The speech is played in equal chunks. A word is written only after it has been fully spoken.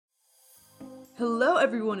Hello,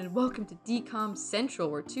 everyone, and welcome to DCOM Central,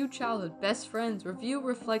 where two childhood best friends review,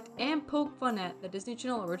 reflect, and poke fun at the Disney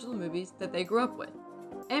Channel original movies that they grew up with.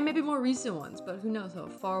 And maybe more recent ones, but who knows how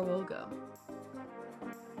far we'll go.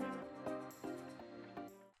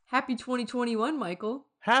 Happy 2021, Michael.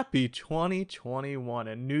 Happy 2021.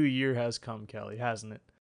 A new year has come, Kelly, hasn't it?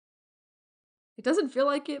 It doesn't feel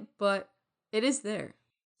like it, but it is there.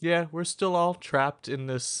 Yeah, we're still all trapped in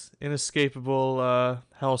this inescapable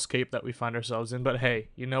hellscape that we find ourselves in. But hey,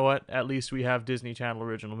 you know what? At least we have Disney Channel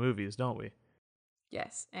original movies, don't we?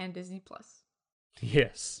 Yes, and Disney Plus.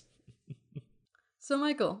 Yes. So,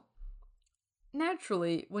 Michael,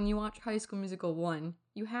 naturally, when you watch High School Musical 1,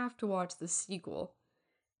 you have to watch the sequel.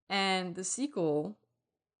 And the sequel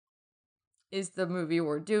is the movie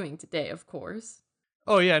we're doing today, of course.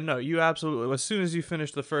 Oh yeah, no, you absolutely. As soon as you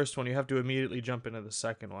finish the first one, you have to immediately jump into the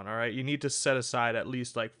second one. All right, you need to set aside at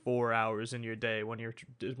least like 4 hours in your day when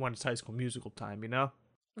it's High School Musical time. You know.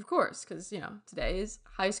 Of course, because, today is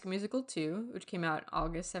High School Musical 2, which came out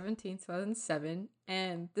August 17th, 2007,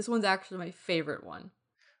 and this one's actually my favorite one.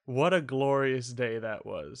 What a glorious day that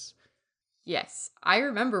was. Yes, I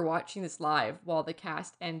remember watching this live while the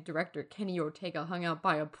cast and director Kenny Ortega hung out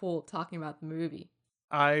by a pool talking about the movie.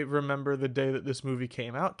 I remember the day that this movie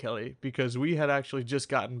came out, Kelly, because we had actually just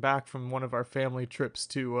gotten back from one of our family trips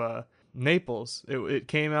to Naples. It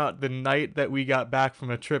came out the night that we got back from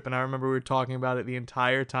a trip, and I remember we were talking about it the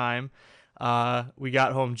entire time. We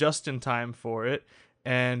got home just in time for it,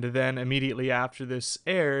 and then immediately after this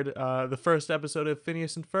aired, the first episode of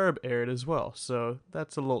Phineas and Ferb aired as well. So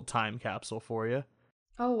that's a little time capsule for you.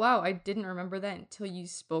 Oh, wow, I didn't remember that until you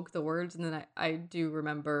spoke the words, and then I do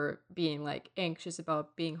remember being, anxious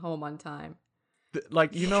about being home on time.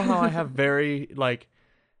 Like, you know how I have very,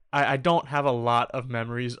 I don't have a lot of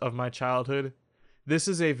memories of my childhood. This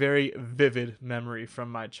is a very vivid memory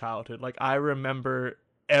from my childhood. Like, I remember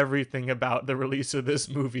everything about the release of this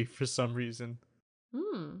movie for some reason.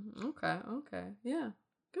 Okay, yeah,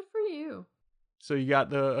 good for you. So you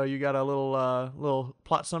got a little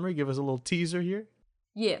plot summary. Give us a little teaser here.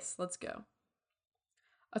 Yes, let's go.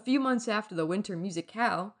 A few months after the Winter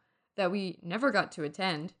Musicale, that we never got to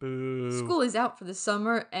attend, Boo. school is out for the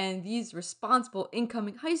summer, and these responsible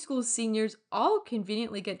incoming high school seniors all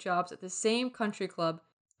conveniently get jobs at the same country club,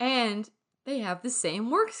 and they have the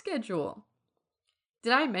same work schedule.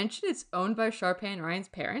 Did I mention it's owned by Sharpay and Ryan's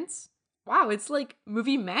parents? Wow, it's like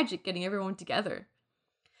movie magic getting everyone together.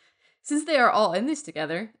 Since they are all in this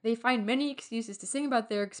together, they find many excuses to sing about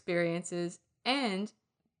their experiences, and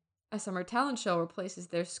a summer talent show replaces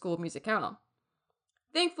their school musicale.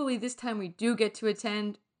 Thankfully, this time we do get to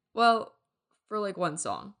attend, well, for one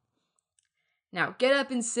song. Now, get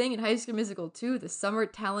up and sing in High School Musical 2, the summer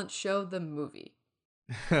talent show, the movie.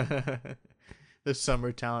 The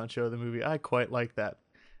summer talent show, the movie. I quite like that.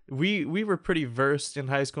 We were pretty versed in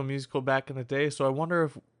High School Musical back in the day, so I wonder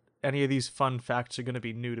if any of these fun facts are going to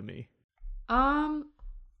be new to me. I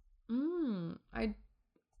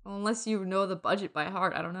unless you know the budget by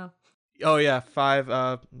heart, I don't know. Oh yeah, five.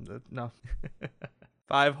 No,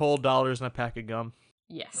 $5 whole in a pack of gum.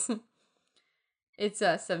 Yes, it's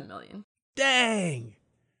 7 million. Dang,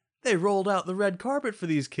 they rolled out the red carpet for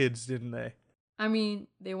these kids, didn't they? I mean,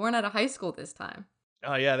 they weren't out of high school this time.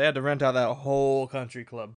 Oh yeah, they had to rent out that whole country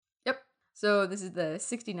club. Yep. So this is the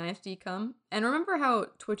 69th DCOM, and remember how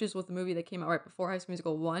Twitches was the movie that came out right before High School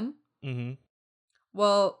Musical 1? Mm-hmm.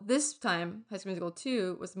 Well, this time, High School Musical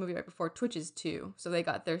 2 was the movie right before Twitches 2, so they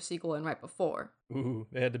got their sequel in right before. Ooh,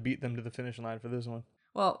 they had to beat them to the finish line for this one.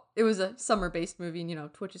 Well, it was a summer-based movie,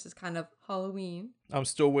 and, Twitches is kind of Halloween. I'm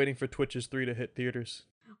still waiting for Twitches 3 to hit theaters.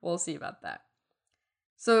 We'll see about that.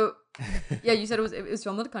 So, yeah, you said it was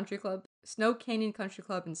filmed at a country club, Snow Canyon Country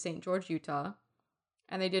Club in St. George, Utah,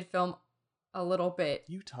 and they did film a little bit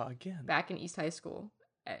Utah again. back in East High School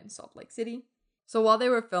in Salt Lake City. So while they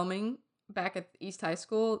were filming back at East High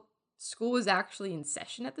School, school was actually in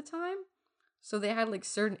session at the time. So they had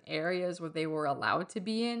certain areas where they were allowed to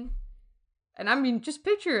be in. And I mean, just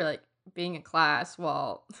picture being in class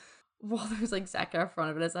while there's Zac Efron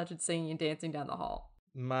of Vanessa Hudgens singing and dancing down the hall.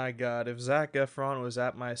 My God, if Zac Efron was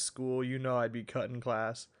at my school, I'd be cutting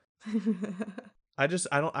class. I just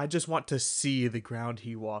want to see the ground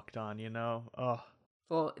he walked on, Oh.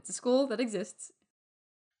 Well, it's a school that exists.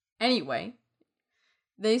 Anyway,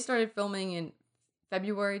 they started filming in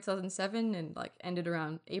February 2007 and ended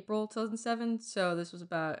around April 2007. So this was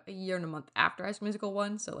about a year and a month after High School Musical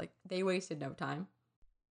 1. So they wasted no time.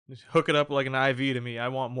 Just hook it up like an IV to me. I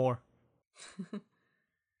want more.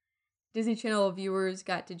 Disney Channel viewers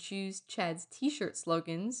got to choose Chad's t-shirt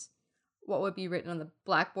slogans, what would be written on the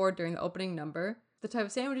blackboard during the opening number. the type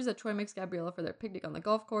of sandwiches that Troy makes Gabriella for their picnic on the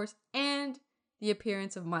golf course, and the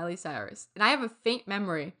appearance of Miley Cyrus. And I have a faint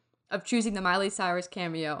memory of choosing the Miley Cyrus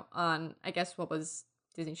cameo on, I guess, what was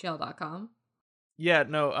DisneyChannel.com. Yeah,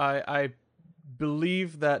 no, I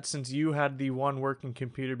believe that since you had the one working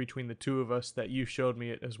computer between the two of us, that you showed me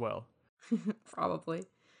it as well. Probably.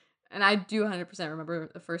 And I do 100% remember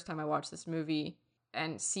the first time I watched this movie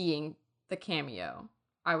and seeing the cameo.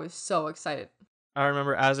 I was so excited. I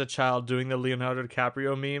remember as a child doing the Leonardo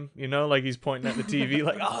DiCaprio meme, you know, like he's pointing at the TV,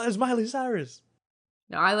 like, oh, it's Miley Cyrus.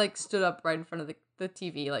 No, I like stood up right in front of the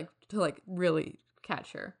TV, like to like really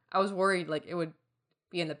catch her. I was worried like it would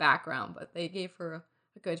be in the background, but they gave her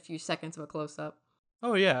a good few seconds of a close up.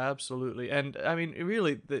 Oh yeah, absolutely. And I mean,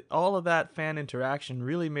 really, all of that fan interaction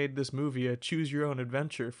really made this movie a choose your own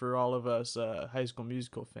adventure for all of us High School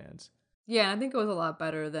Musical fans. Yeah, and I think it was a lot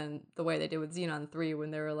better than the way they did with Xenon 3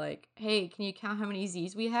 when they were like, hey, can you count how many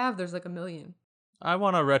Z's we have? There's like 1,000,000. I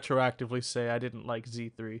want to retroactively say I didn't like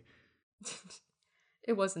Z3.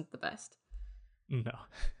 It wasn't the best. No.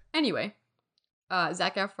 Anyway,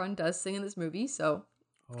 Zac Efron does sing in this movie, so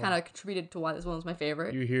it's kind of contributed to why this one was my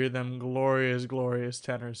favorite. You hear them glorious, glorious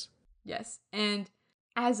tenors. Yes, and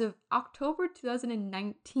as of October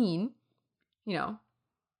 2019,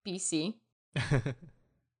 BC.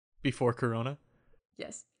 Before Corona.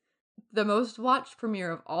 Yes, the most watched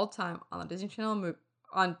premiere of all time on the Disney Channel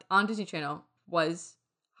on Disney Channel was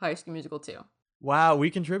High School Musical 2. Wow,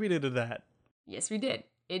 we contributed to that. Yes, we did.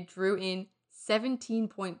 It drew in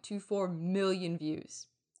 17.24 million views.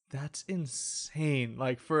 That's insane.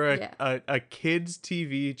 Like for a kids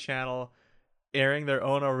TV channel airing their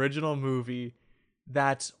own original movie,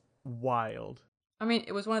 that's wild. I mean,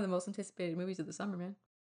 it was one of the most anticipated movies of the summer, man.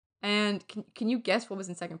 And can you guess what was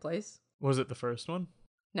in second place? Was it the first one?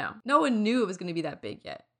 No. No one knew it was going to be that big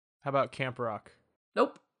yet. How about Camp Rock?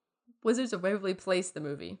 Nope. Wizards of Waverly Place, the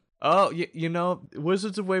movie. Oh, you know,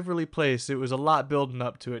 Wizards of Waverly Place, it was a lot building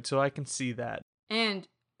up to it, so I can see that. And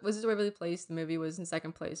Wizards of Waverly Place, the movie, was in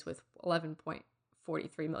second place with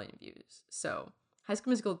 11.43 million views. So High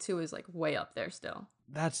School Musical 2 is like way up there still.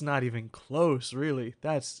 That's not even close, really.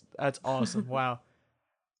 That's awesome. Wow.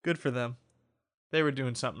 Good for them. They were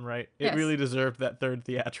doing something right. It really deserved that third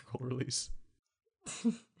theatrical release.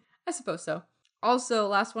 I suppose so. Also,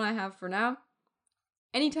 last one I have for now.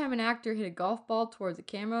 Anytime an actor hit a golf ball towards the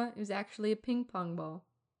camera, it was actually a ping pong ball.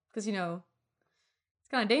 Because, it's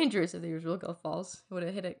kind of dangerous if they use real golf balls. It would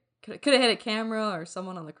have could have hit a camera or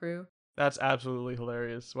someone on the crew. That's absolutely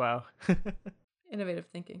hilarious. Wow. Innovative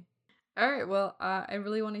thinking. All right, well, I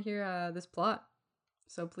really want to hear this plot.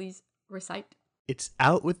 So please recite. It's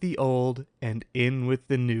out with the old and in with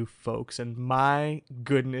the new, folks, and my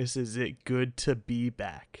goodness, is it good to be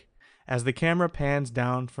back. As the camera pans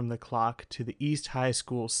down from the clock to the East High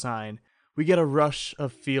School sign, we get a rush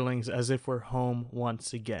of feelings as if we're home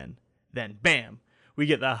once again. Then, bam, we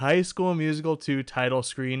get the High School Musical 2 title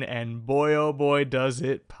screen, and boy oh boy does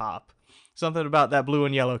it pop. Something about that blue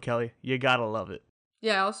and yellow, Kelly. You gotta love it.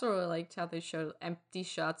 Yeah, I also really liked how they showed empty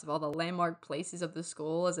shots of all the landmark places of the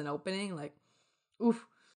school as an opening. Like, oof.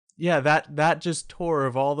 Yeah, that just tour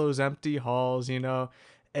of all those empty halls,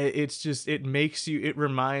 it's just, it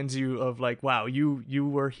reminds you of like, wow, you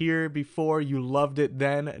were here before, you loved it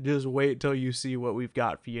then, just wait till you see what we've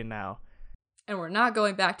got for you now. And we're not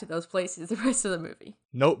going back to those places the rest of the movie.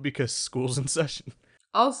 Nope, because school's in session.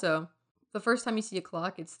 Also, the first time you see a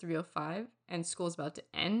clock, it's 3:05 and school's about to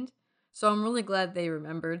end. So I'm really glad they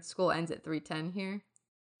remembered school ends at 3:10 here.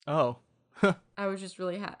 Oh. I was just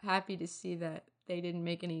really happy to see that they didn't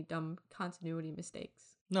make any dumb continuity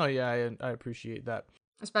mistakes. No, yeah, I appreciate that.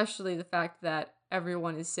 Especially the fact that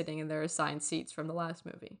everyone is sitting in their assigned seats from the last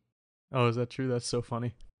movie. Oh, is that true? That's so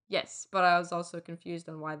funny. Yes, but I was also confused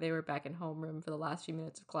on why they were back in homeroom for the last few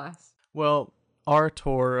minutes of class. Well, our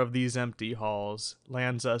tour of these empty halls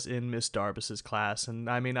lands us in Miss Darbus's class, and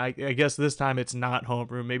I mean, I guess this time it's not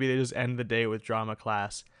homeroom. Maybe they just end the day with drama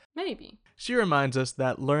class. Maybe. She reminds us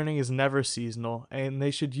that learning is never seasonal, and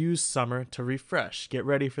they should use summer to refresh, get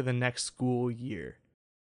ready for the next school year.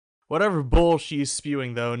 Whatever bull she's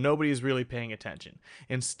spewing, though, nobody's really paying attention.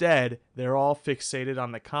 Instead, they're all fixated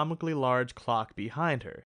on the comically large clock behind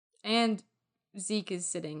her. And Zeke is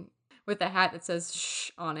sitting with a hat that says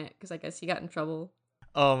shh on it, because I guess he got in trouble.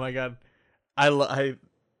 Oh my god.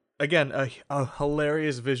 Again, a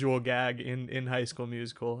hilarious visual gag in High School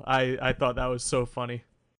Musical. I thought that was so funny.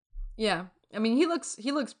 Yeah. I mean, he looks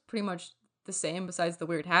pretty much the same besides the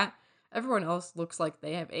weird hat. Everyone else looks like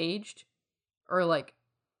they have aged or like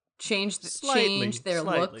changed their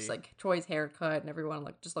looks. Like Troy's haircut and everyone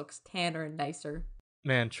just looks tanner and nicer.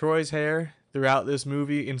 Man, Troy's hair throughout this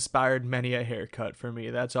movie inspired many a haircut for me.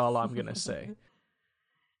 That's all I'm going to say.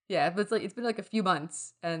 Yeah, but it's been like a few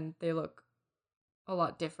months and they look a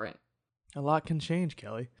lot different A lot can change,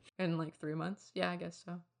 Kelly. in like 3 months. Yeah, I guess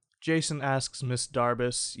so. Jason asks Miss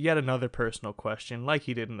Darbus yet another personal question, like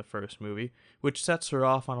he did in the first movie, which sets her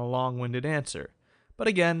off on a long-winded answer. But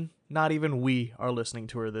again, not even we are listening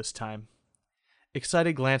to her this time.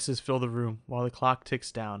 Excited glances fill the room while the clock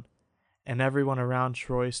ticks down, and everyone around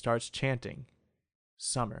Troy starts chanting,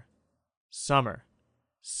 "Summer, summer,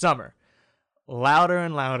 summer," louder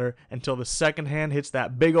and louder until the second hand hits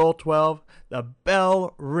that big old 12, the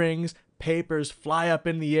bell rings, papers fly up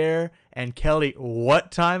in the air, and Kelly,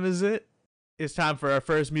 what time is it? It's time for our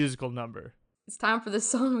first musical number. It's time for the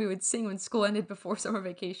song we would sing when school ended before summer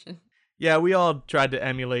vacation. Yeah, we all tried to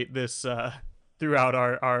emulate this throughout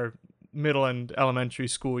our middle and elementary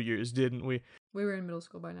school years, didn't we? We were in middle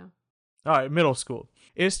school by now. All right, middle school.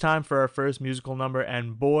 It's time for our first musical number,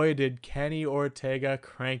 and boy, did Kenny Ortega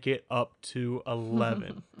crank it up to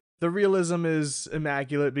 11. The realism is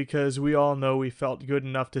immaculate because we all know we felt good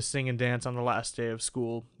enough to sing and dance on the last day of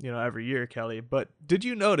school, every year, Kelly. But did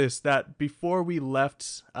you notice that before we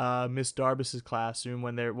left Miss Darbus's classroom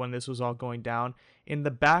when this was all going down, in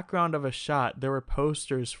the background of a shot, there were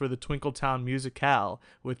posters for the Twinkletown Musicale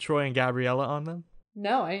with Troy and Gabriella on them?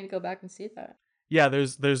 No, I didn't go back and see that. Yeah,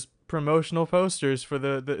 there's promotional posters for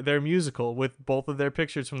their musical with both of their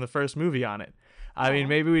pictures from the first movie on it. I mean,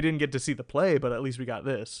 maybe we didn't get to see the play, but at least we got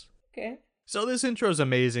this. Okay. So this intro is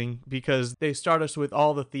amazing because they start us with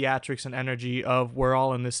all the theatrics and energy of we're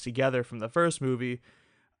all in this together from the first movie.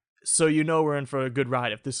 So we're in for a good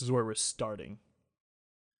ride if this is where we're starting.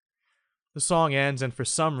 The song ends, and for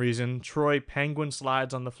some reason, Troy penguin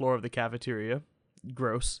slides on the floor of the cafeteria.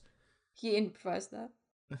 Gross. He improvised that.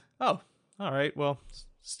 Oh, all right. Well,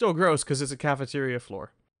 still gross because it's a cafeteria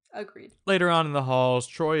floor. Agreed. Later on in the halls,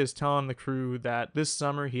 Troy is telling the crew that this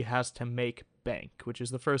summer he has to make bank, which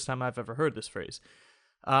is the first time I've ever heard this phrase,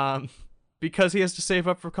 because he has to save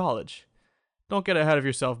up for college. Don't get ahead of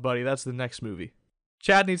yourself, buddy. That's the next movie.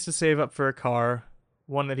 Chad needs to save up for a car,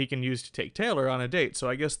 one that he can use to take Taylor on a date, so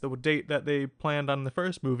I guess the date that they planned on the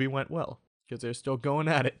first movie went well, because they're still going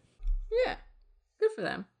at it. Yeah, good for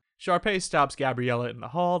them. Sharpay stops Gabriella in the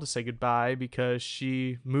hall to say goodbye because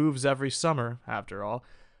she moves every summer, after all,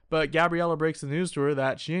 but Gabriella breaks the news to her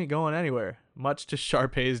that she ain't going anywhere, much to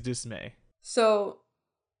Sharpay's dismay. So,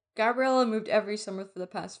 Gabriella moved every summer for the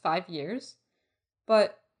past 5 years,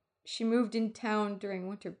 but she moved in town during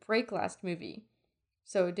winter break last movie.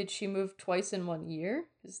 So, did she move twice in 1 year?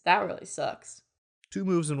 Because that really sucks. 2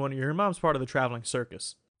 moves in 1 year. Her mom's part of the traveling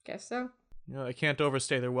circus. Guess so. They can't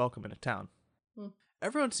overstay their welcome in a town.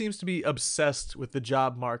 Everyone seems to be obsessed with the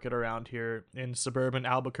job market around here in suburban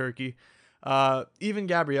Albuquerque. Even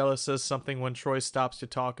Gabriella says something when Troy stops to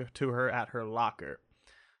talk to her at her locker.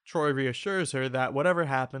 Troy reassures her that whatever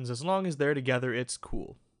happens, as long as they're together, it's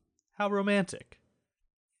cool. How romantic.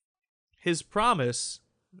 His promise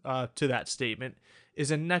to that statement is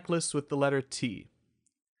a necklace with the letter T.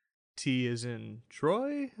 T is in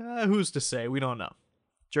Troy? Who's to say? We don't know.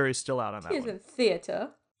 Jury's still out on that one. T as in theater.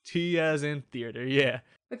 T as in theater, yeah.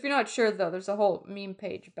 If you're not sure, though, there's a whole meme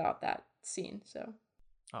page about that scene, so.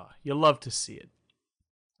 Oh, you'll love to see it.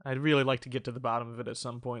 I'd really like to get to the bottom of it at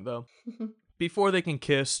some point, though. Before they can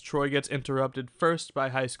kiss, Troy gets interrupted first by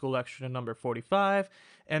high school lecturer number 45,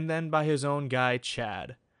 and then by his own guy,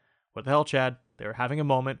 Chad. What the hell, Chad? They were having a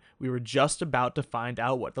moment. We were just about to find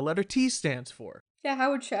out what the letter T stands for. Yeah, how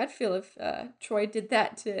would Chad feel if Troy did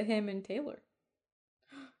that to him and Taylor?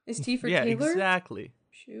 Is T for yeah, Taylor? Yeah, exactly.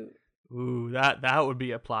 Shoot. Ooh, that would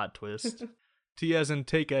be a plot twist. T as in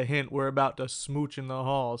take a hint, we're about to smooch in the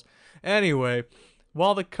halls. Anyway,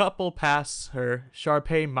 while the couple pass her,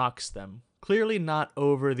 Sharpay mocks them, clearly not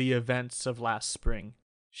over the events of last spring.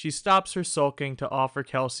 She stops her sulking to offer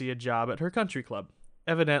Kelsey a job at her country club.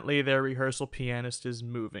 Evidently, their rehearsal pianist is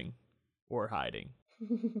moving. Or hiding.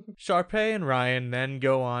 Sharpay and Ryan then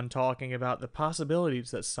go on talking about the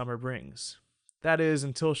possibilities that summer brings. That is,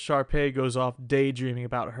 until Sharpay goes off daydreaming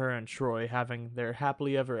about her and Troy having their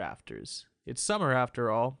happily ever afters. It's summer after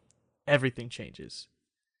all. Everything changes.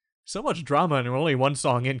 So much drama and we're only one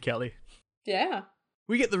song in, Kelly. Yeah.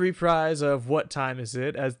 We get the reprise of What Time Is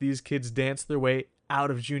It as these kids dance their way out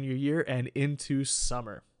of junior year and into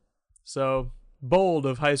summer. So, bold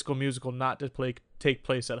of High School Musical not to take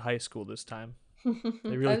place at high school this time.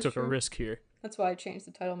 They really took a risk here. That's why I changed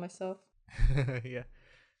the title myself. Yeah,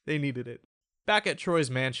 they needed it. Back at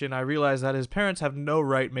Troy's mansion, I realize that his parents have no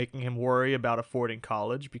right making him worry about affording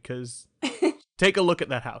college because take a look at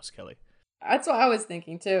that house, Kelly. That's what I was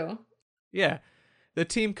thinking too. Yeah. The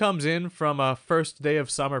team comes in from a first day of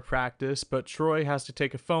summer practice, but Troy has to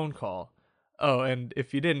take a phone call. Oh, and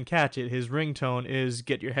if you didn't catch it, his ringtone is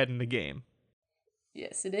 "Get your head in the game."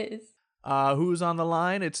 Yes, it is. Who's on the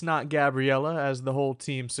line? It's not Gabriella, as the whole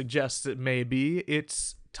team suggests it may be.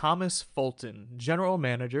 It's Thomas Fulton, general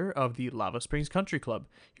manager of the Lava Springs Country Club,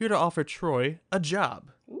 here to offer Troy a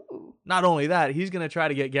job. Ooh, Not only that, he's going to try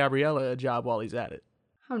to get Gabriella a job while he's at it.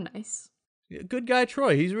 how nice. Good guy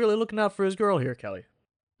Troy. He's really looking out for his girl here, Kelly.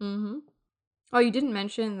 Mm-hmm. Oh, you didn't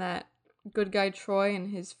mention that good guy Troy and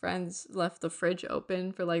his friends left the fridge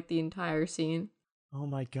open for like the entire scene. Oh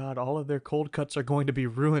my god, all of their cold cuts are going to be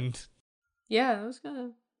ruined. Yeah, I was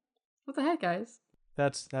gonna. What the heck, guys?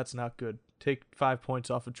 That's not good. Take 5 points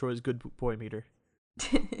off of Troy's good boy meter.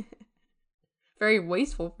 Very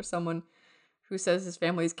wasteful for someone who says his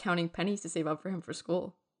family is counting pennies to save up for him for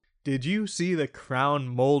school. Did you see the crown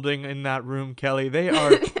molding in that room, Kelly? They are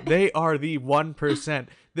the 1%.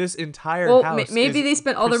 This entire Well, house. maybe they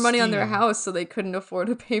spent all their money on their pristine. house, so they couldn't afford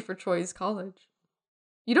to pay for Troy's college.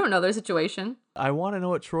 You don't know their situation. I want to know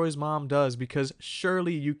what Troy's mom does, because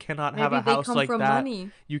surely you cannot have Maybe a they house come like from that.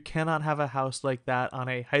 money. You cannot have a house like that on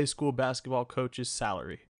a high school basketball coach's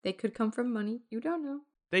salary. They could come from money. You don't know.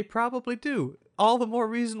 They probably do. All the more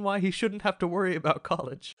reason why he shouldn't have to worry about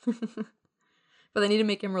college. But they need to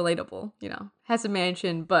make him relatable. Has a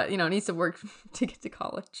mansion, but needs to work to get to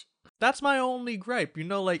college. That's my only gripe.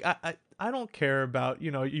 Like, I don't care about,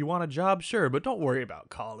 you want a job, sure, but don't worry about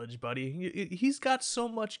college, buddy. He's got so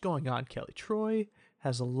much going on, Kelly. Troy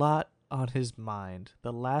has a lot on his mind.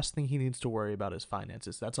 The last thing he needs to worry about is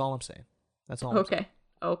finances. That's all I'm saying. That's all I'm saying.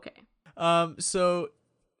 Okay. So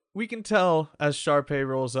we can tell as Sharpay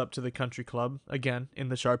rolls up to the country club, again, in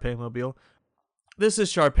the Sharpay mobile, this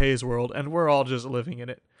is Sharpay's world, and we're all just living in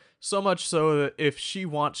it. So much so that if she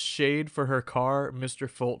wants shade for her car, Mr.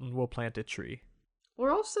 Fulton will plant a tree.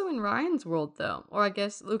 We're also in Ryan's world, though. Or I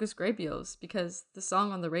guess Lucas Grabio's, because the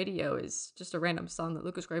song on the radio is just a random song that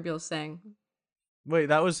Lucas Grabio sang. Wait,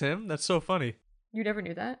 that was him? That's so funny. You never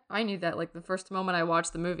knew that? I knew that like the first moment I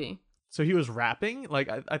watched the movie. So he was rapping? Like,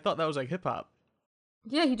 I thought that was like hip-hop.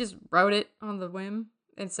 Yeah, he just wrote it on the whim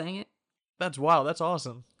and sang it. That's wild. That's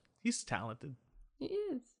awesome. He's talented. He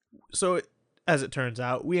is. So, as it turns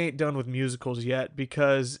out, we ain't done with musicals yet,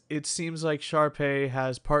 because it seems like Sharpay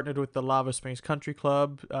has partnered with the Lava Springs Country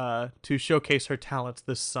Club to showcase her talents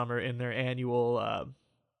this summer in their annual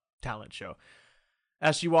talent show.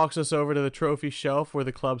 As she walks us over to the trophy shelf where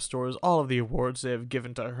the club stores all of the awards they have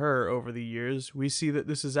given to her over the years, we see that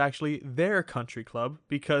this is actually their country club,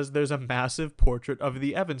 because there's a massive portrait of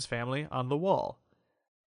the Evans family on the wall.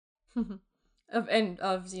 of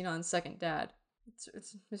Xenon's second dad.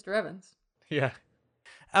 It's Mr. Evans. Yeah.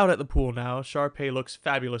 Out at the pool now, Sharpay looks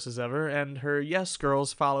fabulous as ever, and her yes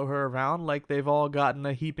girls follow her around like they've all gotten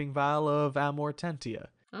a heaping vial of Amortentia.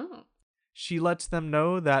 Oh. She lets them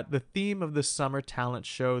know that the theme of the summer talent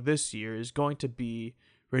show this year is going to be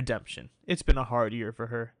redemption. It's been a hard year for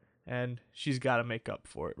her, and she's got to make up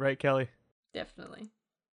for it, right, Kelly? Definitely.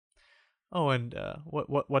 Oh, and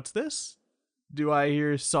what's this? Do I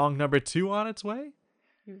hear song number 2 on its way?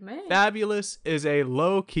 You may. Fabulous is a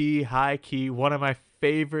low-key, high-key, one of my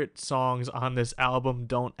favorite songs on this album,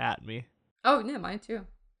 Don't At Me. Oh, yeah, mine too.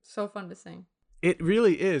 So fun to sing. It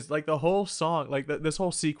really is. Like, the whole song, like, this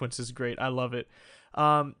whole sequence is great. I love it.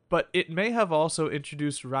 But it may have also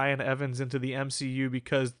introduced Ryan Evans into the MCU,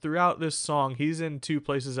 because throughout this song, he's in 2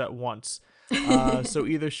 places at once. So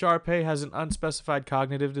either Sharpay has an unspecified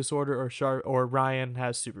cognitive disorder, or Ryan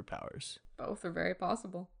has superpowers. Both are very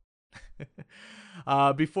possible.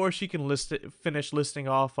 Before she can finish listing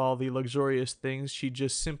off all the luxurious things she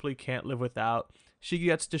just simply can't live without, she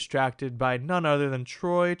gets distracted by none other than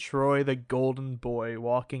Troy the golden boy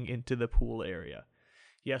walking into the pool area.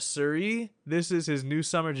 Yes, sirree, this is his new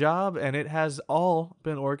summer job, and it has all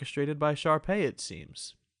been orchestrated by Sharpay, it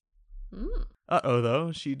seems. Uh-oh,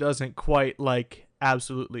 though, she doesn't quite like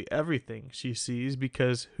absolutely everything she sees,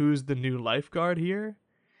 because who's the new lifeguard here?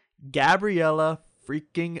 Gabriella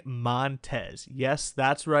freaking Montez. Yes,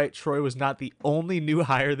 that's right. Troy was not the only new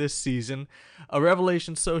hire this season. A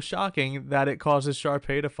revelation so shocking that it causes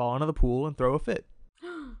Sharpay to fall into the pool and throw a fit.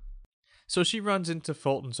 So she runs into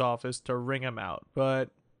Fulton's office to wring him out,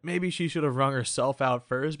 but maybe she should have wrung herself out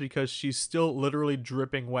first, because she's still literally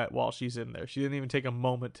dripping wet while she's in there. She didn't even take a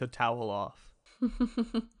moment to towel off.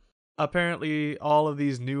 Apparently, all of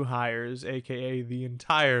these new hires, aka the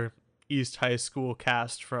entire East High School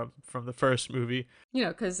cast from the first movie.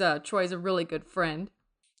 Because Troy's a really good friend.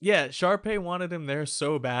 Yeah, Sharpay wanted him there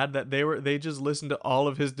so bad that they just listened to all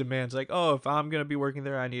of his demands. Like, oh, if I'm gonna be working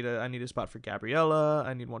there, I need a spot for Gabriella.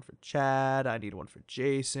 I need one for Chad. I need one for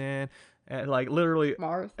Jason. And like literally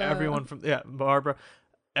Martha. everyone from Barbara,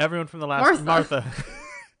 everyone from the last Martha. Martha.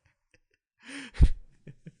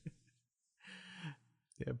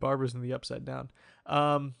 Yeah, Barbara's in the Upside Down.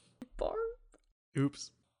 Barb.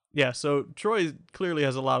 Oops. Yeah, so Troy clearly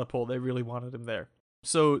has a lot of pull. They really wanted him there.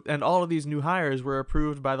 So, and all of these new hires were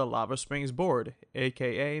approved by the Lava Springs board,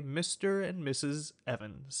 aka Mr. and Mrs.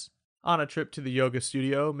 Evans. On a trip to the yoga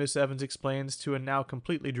studio, Miss Evans explains to a now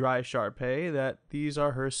completely dry Sharpay that these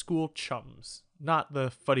are her school chums, not the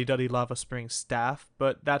fuddy-duddy Lava Springs staff,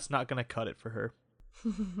 but that's not going to cut it for her.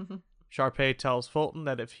 Sharpay tells Fulton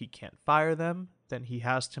that if he can't fire them, then he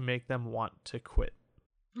has to make them want to quit.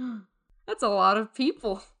 That's a lot of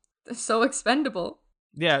people. They're so expendable.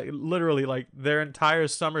 Yeah, literally, like their entire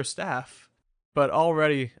summer staff. But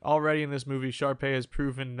already in this movie, Sharpay has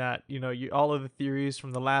proven that all of the theories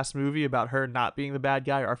from the last movie about her not being the bad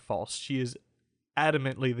guy are false. She is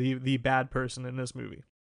adamantly the bad person in this movie.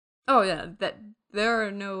 Oh yeah, that there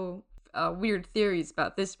are no weird theories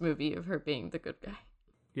about this movie of her being the good guy.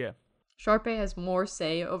 Yeah. Sharpay has more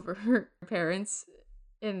say over her parents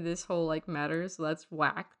in this whole matter, so that's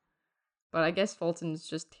whack. But I guess Fulton's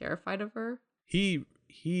just terrified of her. He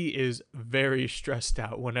is very stressed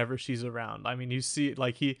out whenever she's around. I mean, you see,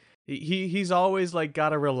 like he's always like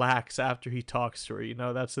gotta relax after he talks to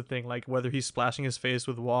her. That's the thing. Like whether he's splashing his face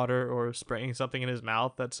with water or spraying something in his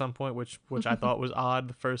mouth at some point, which I thought was odd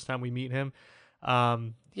the first time we meet him.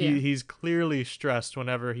 He's clearly stressed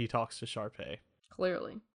whenever he talks to Sharpay.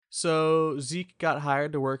 Clearly. So Zeke got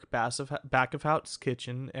hired to work back of house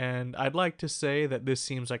kitchen, and I'd like to say that this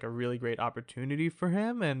seems like a really great opportunity for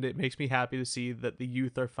him, and it makes me happy to see that the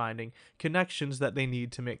youth are finding connections that they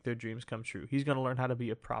need to make their dreams come true. He's going to learn how to be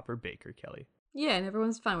a proper baker, Kelly. Yeah, and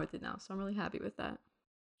everyone's fine with it now, so I'm really happy with that.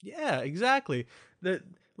 Yeah, exactly.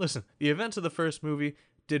 Listen, the events of the first movie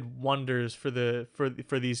did wonders for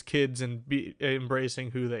these kids and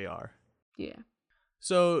embracing who they are. Yeah.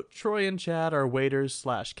 So, Troy and Chad are waiters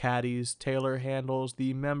 / caddies. Taylor handles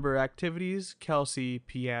the member activities. Kelsey,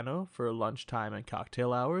 piano for lunchtime and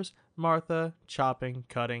cocktail hours. Martha, chopping,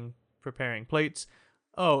 cutting, preparing plates.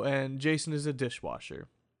 Oh, and Jason is a dishwasher.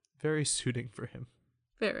 Very suiting for him.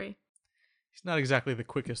 Very. He's not exactly the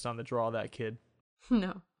quickest on the draw, that kid.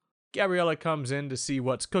 No. Gabriella comes in to see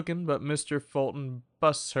what's cooking, but Mr. Fulton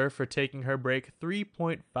busts her for taking her break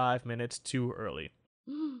 3.5 minutes too early.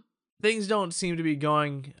 Things don't seem to be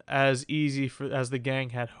going as easy as the gang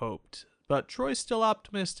had hoped, but Troy's still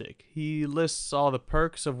optimistic. He lists all the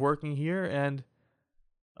perks of working here and...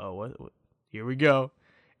 what? Here we go.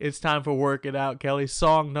 It's time for Work It Out, Kelly.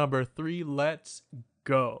 Song number 3, let's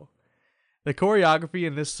go. The choreography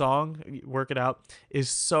in this song, Work It Out, is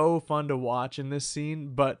so fun to watch in this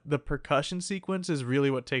scene, but the percussion sequence is really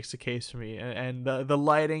what takes the case for me, and the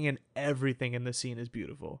lighting and everything in the scene is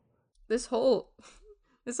beautiful. This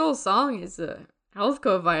whole song is a health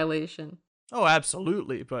code violation. Oh,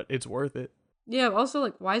 absolutely, but it's worth it. Yeah,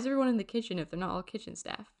 also, why is everyone in the kitchen if they're not all kitchen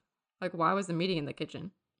staff? Why was the meeting in the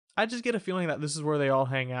kitchen? I just get a feeling that this is where they all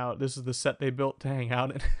hang out. This is the set they built to hang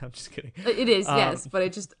out in. I'm just kidding. It is, yes, but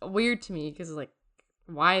it's just weird to me because,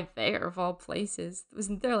 why there of all places?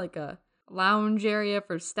 Wasn't there, a lounge area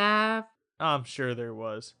for staff? I'm sure there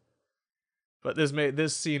was. But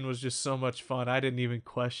this scene was just so much fun. I didn't even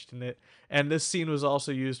question it. And this scene was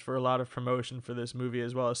also used for a lot of promotion for this movie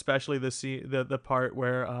as well, especially the part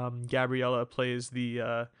where Gabriella plays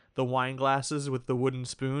the wine glasses with the wooden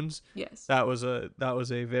spoons. Yes. That was a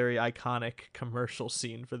very iconic commercial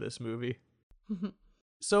scene for this movie.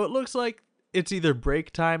 So it looks like it's either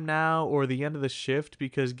break time now or the end of the shift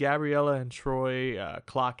because Gabriella and Troy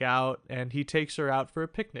clock out and he takes her out for a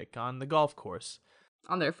picnic on the golf course.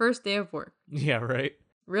 On their first day of work. Yeah, right?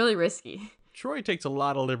 Really risky. Troy takes a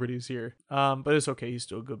lot of liberties here, but it's okay. He's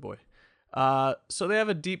still a good boy. So they have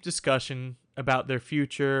a deep discussion about their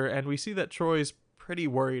future, and we see that Troy's pretty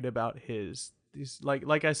worried about his. He's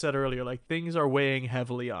like I said earlier, things are weighing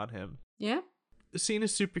heavily on him. Yeah? The scene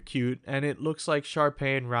is super cute, and it looks like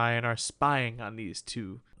Sharpay and Ryan are spying on these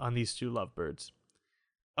two lovebirds.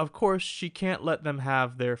 Of course, she can't let them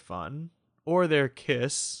have their fun. Or their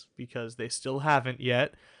kiss, because they still haven't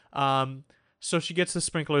yet. So she gets the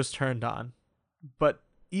sprinklers turned on. But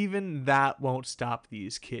even that won't stop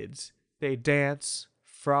these kids. They dance,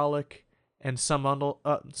 frolic, and some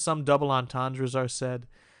double entendres are said.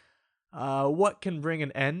 What can bring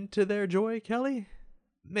an end to their joy, Kelly?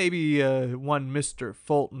 Maybe one Mr.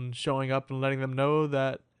 Fulton showing up and letting them know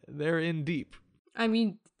that they're in deep. I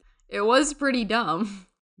mean, it was pretty dumb.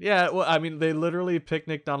 Yeah, well, I mean, they literally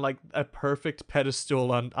picnicked on like a perfect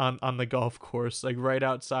pedestal on the golf course, like right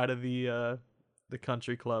outside of the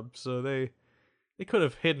country club. So they could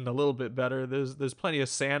have hidden a little bit better. There's plenty of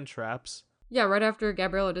sand traps, Yeah, right after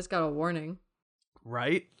Gabriella just got a warning.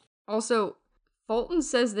 right? Also, Fulton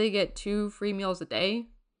says they get 2 free meals a day.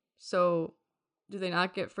 So, do they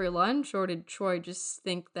not get free lunch, or did Troy just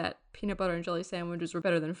think that peanut butter and jelly sandwiches were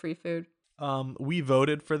better than free food? We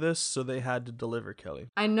voted for this, so they had to deliver, Kelly.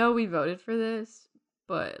 I know we voted for this,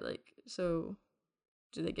 but so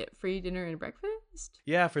do they get free dinner and breakfast?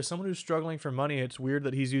 Yeah, for someone who's struggling for money, it's weird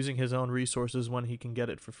that he's using his own resources when he can get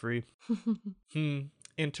it for free.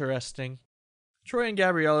 Interesting. Troy and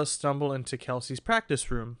Gabriella stumble into Kelsey's practice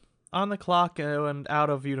room. On the clock and out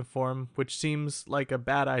of uniform, which seems like a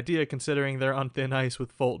bad idea considering they're on thin ice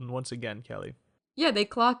with Fulton once again, Kelly. Yeah, they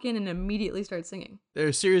clock in and immediately start singing.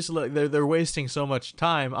 They're seriously they're wasting so much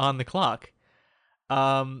time on the clock.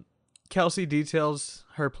 Kelsey details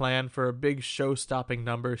her plan for a big show-stopping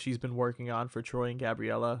number she's been working on for Troy and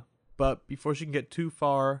Gabriella, but before she can get too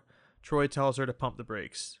far, Troy tells her to pump the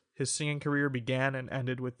brakes. His singing career began and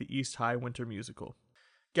ended with the East High Winter Musical.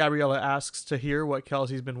 Gabriella asks to hear what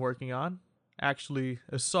Kelsey's been working on. Actually,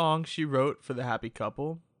 a song she wrote for the happy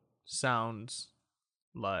couple. Sounds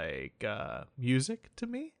like music to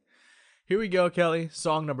me. Here we go, Kelly.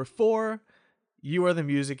 Song number 4, You Are the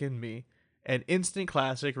Music in Me. An instant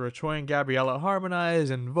classic where Troy and Gabriella harmonize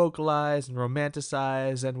and vocalize and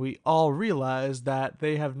romanticize, and we all realize that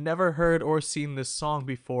they have never heard or seen this song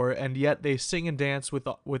before, and yet they sing and dance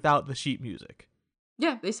without the sheet music.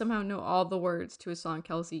 Yeah, they somehow know all the words to a song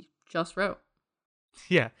Kelsey just wrote.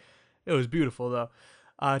 Yeah, it was beautiful, though.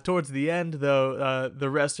 Towards the end, though, the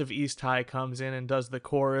rest of East High comes in and does the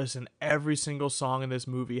chorus, and every single song in this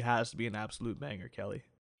movie has to be an absolute banger, Kelly.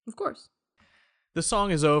 Of course. The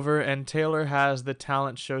song is over, and Taylor has the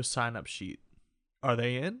talent show sign-up sheet. Are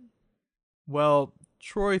they in? Well,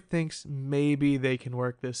 Troy thinks maybe they can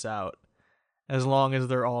work this out, as long as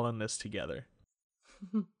they're all in this together.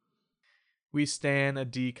 We stan a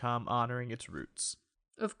DCOM honoring its roots.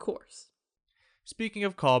 Of course. Speaking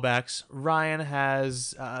of callbacks, Ryan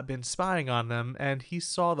has been spying on them, and he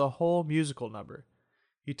saw the whole musical number.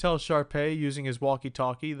 He tells Sharpay, using his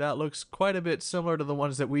walkie-talkie, that looks quite a bit similar to the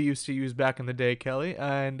ones that we used to use back in the day, Kelly.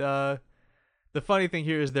 And the funny thing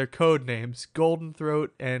here is their code names, Golden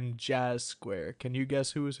Throat and Jazz Square. Can you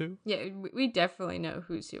guess who is who? Yeah, we definitely know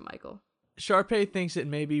who's who, Michael. Sharpay thinks it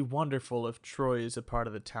may be wonderful if Troy is a part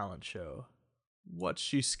of the talent show. What's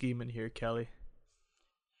she scheming here, Kelly?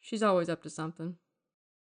 She's always up to something.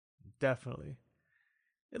 Definitely.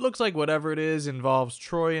 It looks like whatever it is involves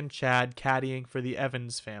Troy and Chad caddying for the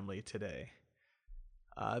Evans family today.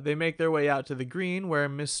 They make their way out to the green where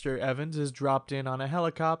Mr. Evans is dropped in on a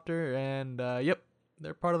helicopter, and yep,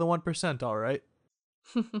 they're part of the 1%, all right.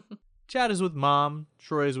 Chad is with Mom,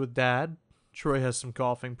 Troy is with Dad. Troy has some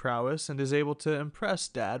golfing prowess and is able to impress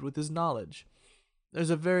Dad with his knowledge. There's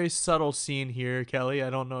a very subtle scene here, Kelly, I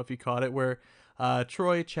don't know if you caught it, where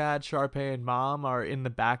Troy, Chad, Sharpay, and Mom are in the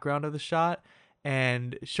background of the shot,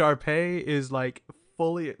 and Sharpay is like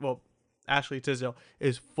fully, well, Ashley Tisdale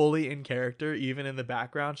is fully in character, even in the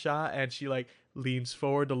background shot, and she like leans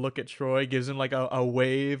forward to look at Troy, gives him like a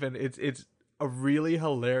wave, and it's a really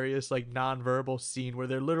hilarious like nonverbal scene where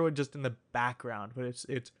they're literally just in the background, but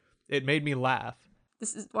it made me laugh.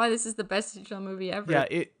 This is why this is the best digital movie ever. Yeah,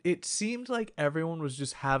 it seemed like everyone was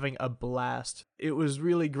just having a blast. It was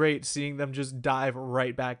really great seeing them just dive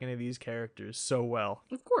right back into these characters so well.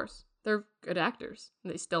 Of course. They're good actors.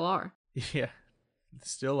 They still are. Yeah,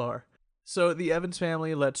 still are. So the Evans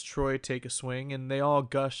family lets Troy take a swing, and they all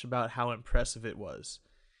gush about how impressive it was.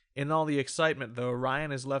 In all the excitement, though,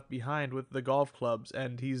 Ryan is left behind with the golf clubs,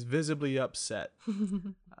 and he's visibly upset.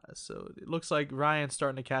 So it looks like Ryan's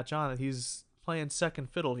starting to catch on that he's playing second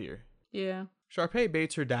fiddle here. Yeah. Sharpay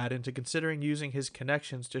baits her dad into considering using his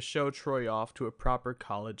connections to show Troy off to a proper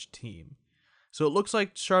college team. So it looks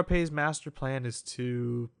like Sharpay's master plan is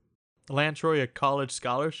to land Troy a college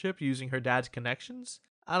scholarship using her dad's connections?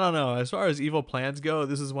 I don't know. As far as evil plans go,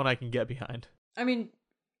 this is one I can get behind. I mean,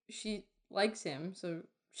 she likes him, so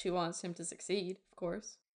she wants him to succeed, of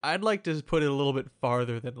course. I'd like to put it a little bit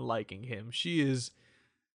farther than liking him. She is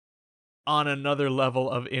on another level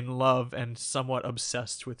of in love and somewhat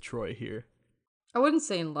obsessed with Troy here. I wouldn't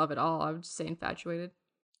say in love at all. I would just say infatuated.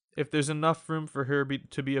 If there's enough room for her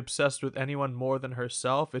to be obsessed with anyone more than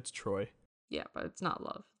herself, it's Troy. Yeah, but it's not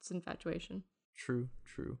love. It's infatuation. True.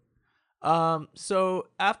 So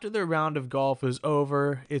after their round of golf is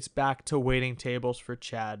over, it's back to waiting tables for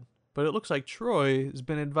Chad. But it looks like Troy has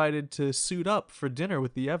been invited to suit up for dinner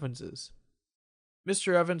with the Evanses.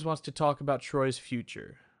 Mr. Evans wants to talk about Troy's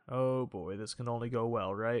future. Oh boy, this can only go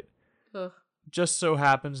well, right? Ugh. Just so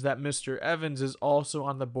happens that Mr. Evans is also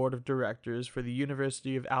on the board of directors for the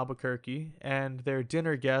University of Albuquerque, and their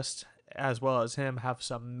dinner guests, as well as him, have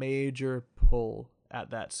some major pull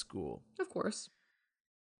at that school. Of course.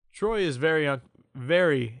 Troy is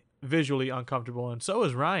very visually uncomfortable, and so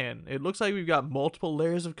is Ryan. It looks like we've got multiple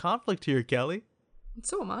layers of conflict here, Kelly. And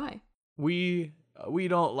so am I. We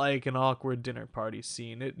don't like an awkward dinner party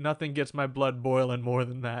scene. Nothing gets my blood boiling more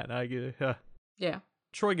than that. Yeah.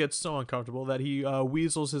 Troy gets so uncomfortable that he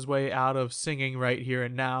weasels his way out of singing right here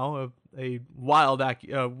and now. A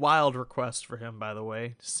wild request for him, by the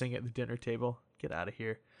way, to sing at the dinner table. Get out of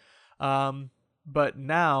here. But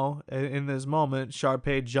now, in this moment,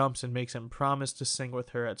 Sharpay jumps and makes him promise to sing with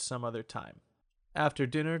her at some other time. After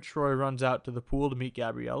dinner, Troy runs out to the pool to meet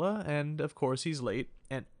Gabriella, and of course he's late,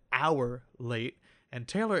 an hour late, and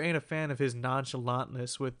Taylor ain't a fan of his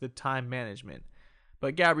nonchalantness with the time management.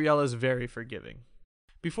 But Gabriella's very forgiving.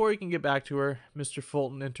 Before he can get back to her, Mr.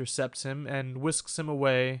 Fulton intercepts him and whisks him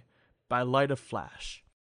away by light of flash.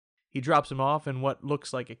 He drops him off in what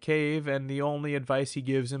looks like a cave, and the only advice he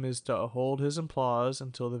gives him is to hold his applause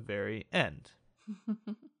until the very end.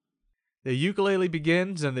 The ukulele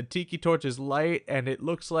begins and the tiki torches light, and it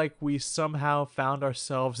looks like we somehow found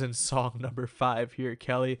ourselves in song number 5 here,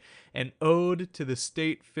 Kelly. An ode to the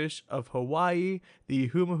state fish of Hawaii, the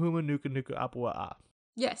Huma Huma Nuka Nuka Apua'a.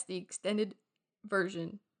 Yes, the extended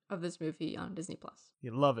version of this movie on Disney+.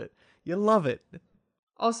 You love it. You love it.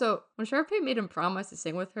 Also, when Sharpay made him promise to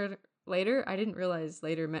sing with her later, I didn't realize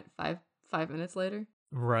later meant five minutes later.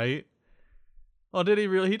 Right? Oh, did he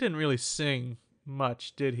really? He didn't really sing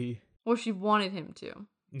much, did he? Well, she wanted him to.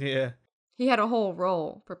 Yeah. He had a whole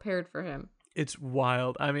role prepared for him. It's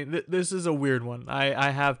wild. I mean, this is a weird one. I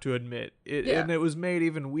have to admit. Yeah. And it was made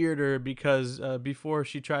even weirder because before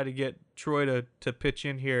she tried to get Troy to pitch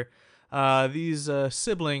in here, these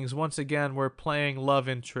siblings once again were playing love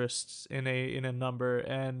interests in a number,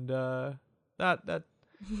 and that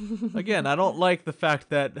again, I don't like the fact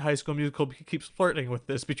that High School Musical keeps flirting with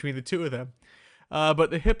this between the two of them. But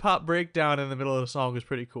the hip hop breakdown in the middle of the song was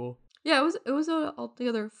pretty cool. Yeah, it was a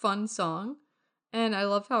altogether fun song, and I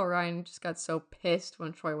love how Ryan just got so pissed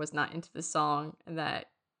when Troy was not into the song and that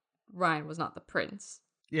Ryan was not the prince.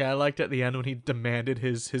 Yeah, I liked at the end when he demanded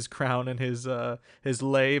his crown and his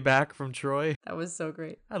lei back from Troy. That was so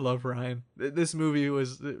great. I love Ryan. This movie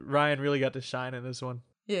Ryan really got to shine in this one.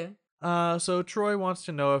 Yeah. So Troy wants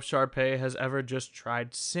to know if Sharpay has ever just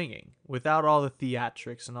tried singing without all the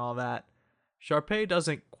theatrics and all that. Sharpay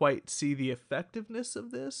doesn't quite see the effectiveness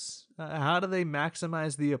of this. How do they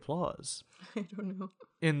maximize the applause? I don't know.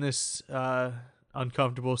 In this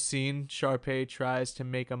uncomfortable scene, Sharpay tries to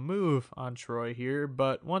make a move on Troy here,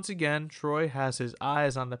 but once again, Troy has his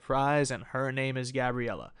eyes on the prize, and her name is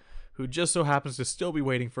Gabriella, who just so happens to still be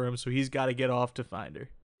waiting for him, so he's got to get off to find her.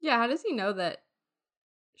 Yeah, how does he know that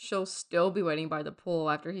she'll still be waiting by the pool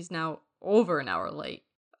after he's now over an hour late?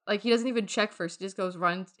 Like, he doesn't even check first.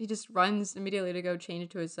 He just runs immediately to go change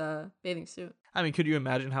into his bathing suit. I mean, could you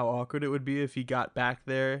imagine how awkward it would be if he got back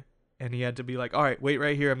there and he had to be like, all right, wait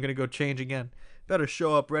right here. I'm going to go change again. Better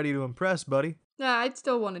show up ready to impress, buddy. Nah, I'd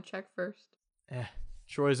still want to check first.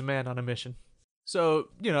 Troy's a man on a mission. So,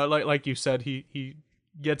 like you said, he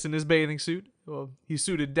gets in his bathing suit. Well, he's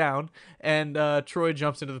suited down, and Troy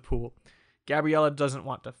jumps into the pool. Gabriella doesn't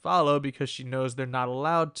want to follow because she knows they're not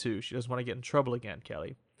allowed to. She doesn't want to get in trouble again,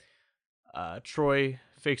 Kelly. Troy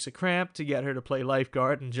fakes a cramp to get her to play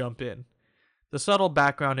lifeguard and jump in. The subtle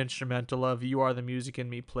background instrumental of You Are the Music in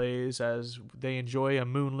Me plays as they enjoy a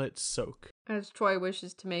moonlit soak. As Troy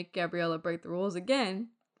wishes to make Gabriella break the rules again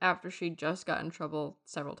after she just got in trouble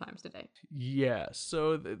several times today. Yeah,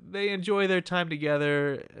 so they enjoy their time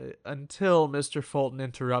together until Mr. Fulton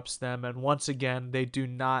interrupts them, and once again, they do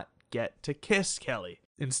not get to kiss Kelly.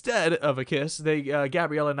 Instead of a kiss,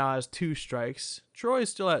 Gabriella now has 2 strikes. Troy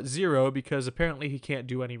is still at 0 because apparently he can't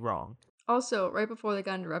do any wrong. Also, right before they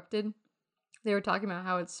got interrupted, they were talking about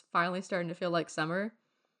how it's finally starting to feel like summer.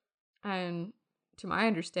 And to my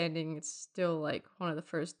understanding, it's still like one of the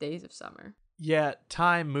first days of summer. Yeah,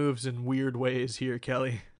 time moves in weird ways here,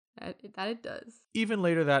 Kelly. That it does. Even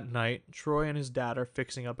later that night, Troy and his dad are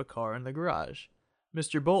fixing up a car in the garage.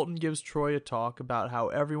 Mr. Bolton gives Troy a talk about how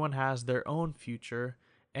everyone has their own future,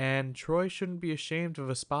 and Troy shouldn't be ashamed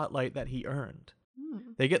of a spotlight that he earned.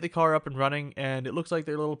 They get the car up and running, and it looks like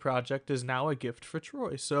their little project is now a gift for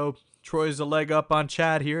Troy. So Troy's a leg up on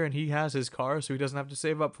Chad here, and he has his car, so he doesn't have to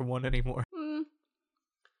save up for one anymore. He's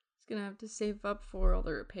gonna have to save up for all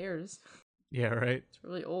the repairs. Yeah, right? It's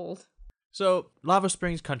really old. So, Lava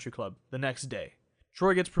Springs Country Club, the next day.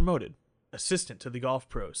 Troy gets promoted. Assistant to the golf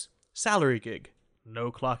pros. Salary gig.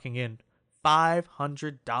 No clocking in.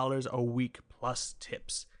 $500 a week plus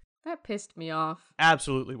tips. That pissed me off.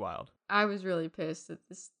 Absolutely wild. I was really pissed that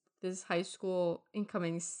this high school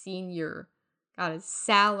incoming senior got a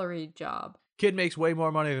salary job. Kid makes way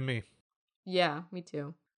more money than me. Yeah, me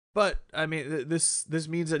too. But, I mean, this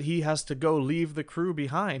means that he has to go leave the crew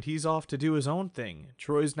behind. He's off to do his own thing.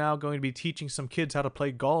 Troy's now going to be teaching some kids how to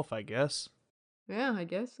play golf, I guess. Yeah, I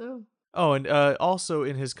guess so. Oh, and also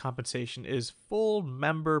in his compensation is full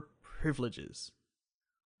member privileges.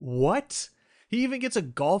 What? He even gets a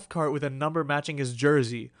golf cart with a number matching his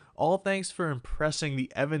jersey, all thanks for impressing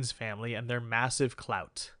the Evans family and their massive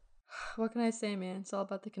clout. What can I say, man? It's all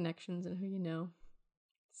about the connections and who you know.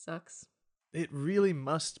 Sucks. It really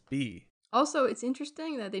must be. Also, it's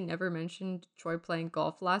interesting that they never mentioned Troy playing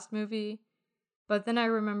golf last movie, but then I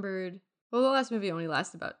remembered, well, the last movie only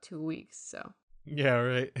lasted about 2 weeks, so. Yeah,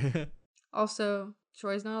 right. Also,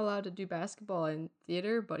 Troy's not allowed to do basketball in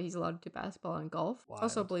theater, but he's allowed to do basketball and golf. Wild. I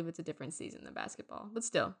also believe it's a different season than basketball, but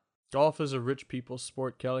still. Golf is a rich people's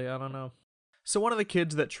sport, Kelly. I don't know. So one of the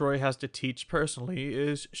kids that Troy has to teach personally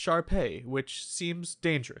is Sharpay, which seems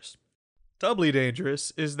dangerous. Doubly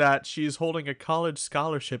dangerous is that she's holding a college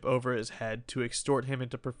scholarship over his head to extort him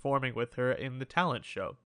into performing with her in the talent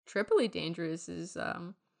show. Triply dangerous is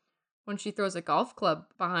when she throws a golf club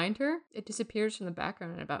behind her, it disappears from the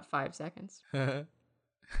background in about 5 seconds.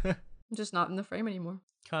 Just not in the frame anymore.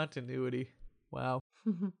 Continuity. Wow.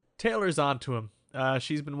 Taylor's onto him.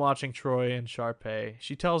 She's been watching Troy and Sharpay.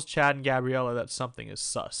 She tells Chad and Gabriella that something is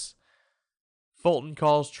sus. Fulton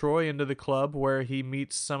calls Troy into the club where he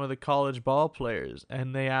meets some of the college ball players,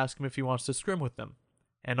 and they ask him if he wants to scrim with them,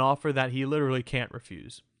 an offer that he literally can't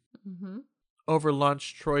refuse. Mm-hmm. Over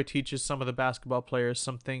lunch, Troy teaches some of the basketball players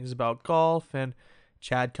some things about golf, and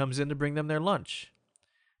Chad comes in to bring them their lunch.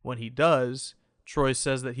 When he does, Troy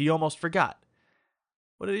says that he almost forgot.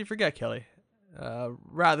 What did he forget, Kelly?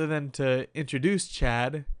 Rather than to introduce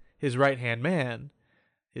Chad, his right-hand man,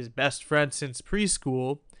 his best friend since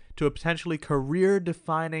preschool, to a potentially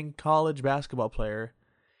career-defining college basketball player,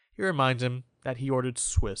 he reminds him that he ordered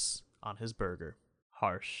Swiss on his burger.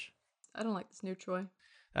 Harsh. I don't like this new Troy.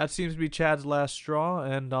 That seems to be Chad's last straw,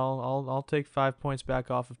 and I'll take 5 points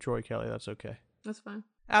back off of Troy, Kelly. That's okay. That's fine.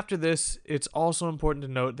 After this, it's also important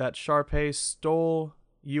to note that Sharpay stole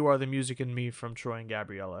You Are the Music in Me from Troy and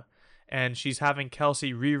Gabriella, and she's having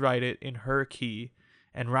Kelsey rewrite it in her key,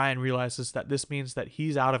 and Ryan realizes that this means that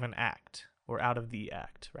he's out of an act, or out of the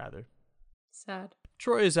act, rather. Sad.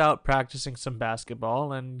 Troy is out practicing some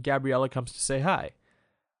basketball, and Gabriella comes to say hi.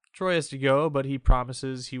 Troy has to go, but he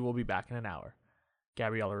promises he will be back in an hour.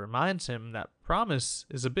 Gabriella reminds him that promise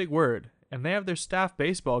is a big word, and they have their staff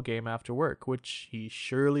baseball game after work, which he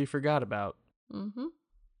surely forgot about. Mm-hmm.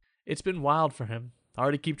 It's been wild for him.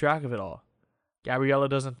 Hard to keep track of it all. Gabriella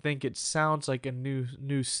doesn't think it sounds like a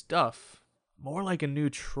new stuff, more like a new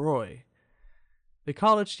Troy. The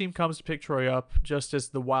college team comes to pick Troy up just as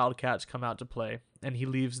the Wildcats come out to play, and he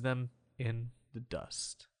leaves them in the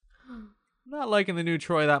dust. Not liking the new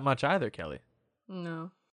Troy that much either, Kelly.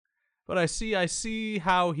 No. But I see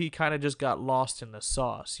how he kind of just got lost in the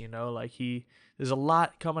sauce, you know? Like there's a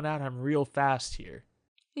lot coming at him real fast here.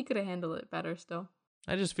 He could have handled it better still.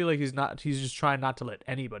 I just feel like he's just trying not to let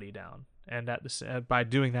anybody down. And by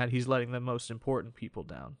doing that, he's letting the most important people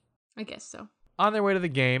down. I guess so. On their way to the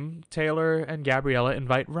game, Taylor and Gabriella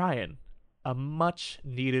invite Ryan, a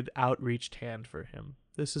much-needed outreached hand for him.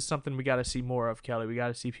 This is something we got to see more of, Kelly. We got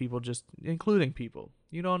to see people just including people.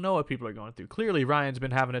 You don't know what people are going through. Clearly, Ryan's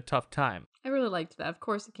been having a tough time. I really liked that. Of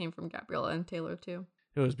course, it came from Gabriella and Taylor too.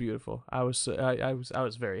 It was beautiful. I was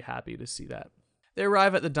very happy to see that. They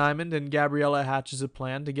arrive at the Diamond, and Gabriella hatches a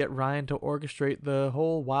plan to get Ryan to orchestrate the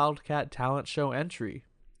whole Wildcat talent show entry,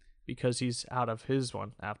 because he's out of his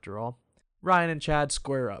one after all. Ryan and Chad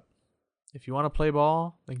square up. If you want to play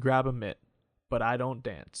ball, then grab a mitt. But I don't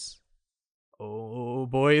dance. Oh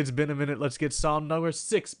boy, it's been a minute. Let's get song number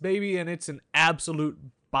 6, baby, and it's an absolute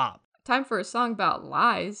bop. Time for a song about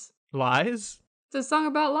lies. Lies? It's a song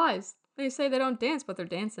about lies. They say they don't dance, but they're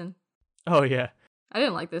dancing. Oh, yeah. I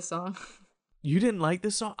didn't like this song. You didn't like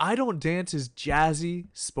this song? I Don't Dance is jazzy,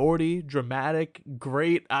 sporty, dramatic,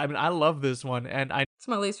 great. I mean, I love this one, and It's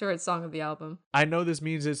my least favorite song of the album. I know this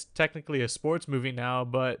means it's technically a sports movie now,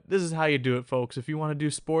 but this is how you do it, folks. If you want to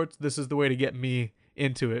do sports, this is the way to get me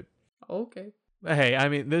into it. Okay. Hey, I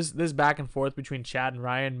mean, this back and forth between Chad and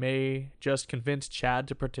Ryan may just convince Chad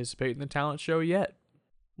to participate in the talent show yet.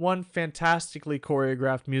 One fantastically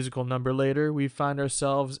choreographed musical number later, we find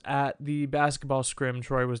ourselves at the basketball scrim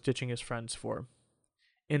Troy was ditching his friends for.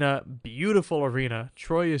 In a beautiful arena,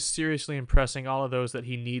 Troy is seriously impressing all of those that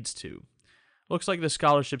he needs to. Looks like the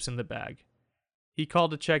scholarship's in the bag. He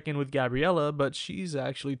called to check in with Gabriella, but she's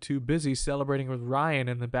actually too busy celebrating with Ryan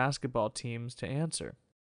and the basketball teams to answer.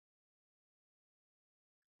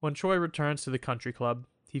 When Troy returns to the country club,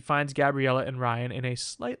 he finds Gabriella and Ryan in a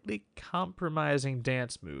slightly compromising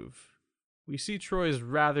dance move. We see Troy is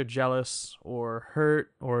rather jealous, or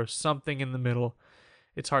hurt, or something in the middle.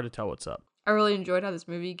 It's hard to tell what's up. I really enjoyed how this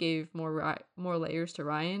movie gave more layers to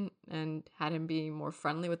Ryan and had him be more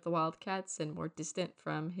friendly with the Wildcats and more distant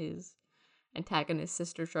from his antagonist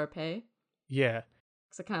sister Sharpay. Yeah.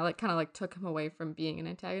 So kind of like took him away from being an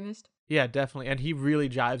antagonist. Yeah, definitely. And he really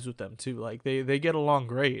jives with them too. Like they get along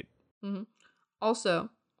great. Mm-hmm. Also,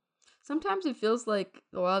 sometimes it feels like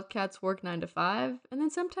the Wildcats work 9 to 5, and then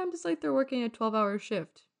sometimes it's like they're working a 12-hour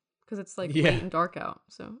shift because it's like late and dark out.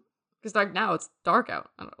 So because like now it's dark out.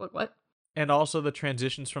 I don't know, like what? And also the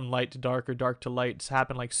transitions from light to dark or dark to light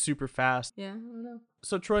happen like super fast. Yeah, I don't know.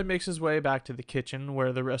 So Troy makes his way back to the kitchen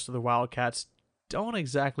where the rest of the Wildcats don't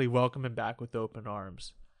exactly welcome him back with open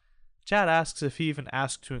arms. Chad asks if he even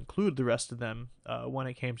asked to include the rest of them when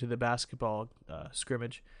it came to the basketball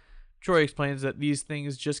scrimmage. Troy explains that these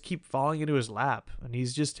things just keep falling into his lap and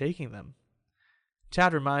he's just taking them.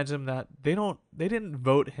 Chad reminds him that they didn't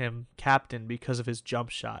vote him captain because of his jump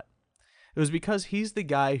shot. It was because he's the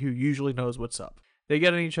guy who usually knows what's up. They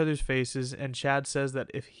get in each other's faces, and Chad says that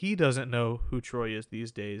if he doesn't know who Troy is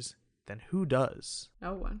these days, then who does?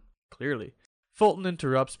 No one. Clearly. Fulton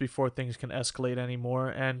interrupts before things can escalate anymore,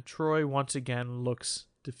 and Troy once again looks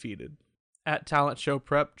defeated. At talent show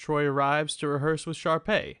prep, Troy arrives to rehearse with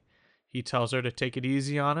Sharpay. He tells her to take it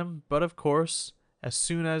easy on him, but of course, as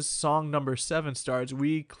soon as song number 7 starts,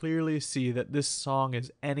 we clearly see that this song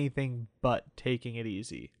is anything but taking it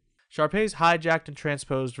easy. Sharpay's hijacked and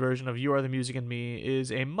transposed version of You Are the Music in Me is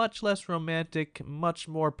a much less romantic, much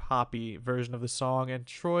more poppy version of the song, and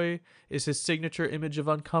Troy is his signature image of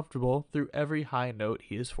uncomfortable through every high note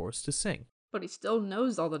he is forced to sing. But he still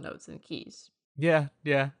knows all the notes and keys. Yeah.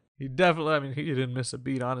 He definitely, he didn't miss a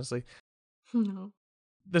beat, honestly. No.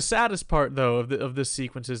 The saddest part, though, of this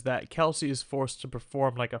sequence is that Kelsey is forced to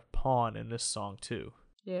perform like a pawn in this song, too.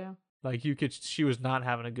 Yeah. Like, she was not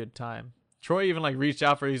having a good time. Troy even like reached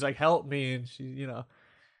out for her. He's like, help me. And she,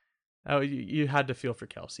 you had to feel for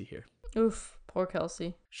Kelsey here. Oof, poor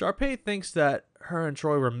Kelsey. Sharpay thinks that her and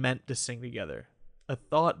Troy were meant to sing together. A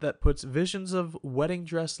thought that puts visions of wedding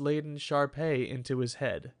dress laden Sharpay into his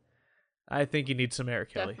head. I think he needs some air,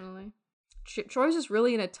 Kelly. Definitely. Troy's just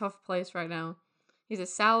really in a tough place right now. He's a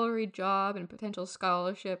salaried job and potential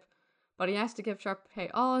scholarship, but he has to give Sharpay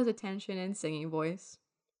all his attention and singing voice.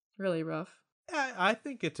 Really rough. I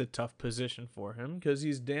think it's a tough position for him because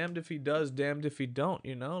he's damned if he does, damned if he don't,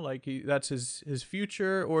 Like that's his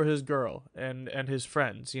future or his girl and his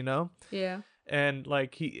friends, Yeah. And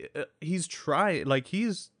like he's trying, like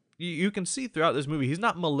you can see throughout this movie, he's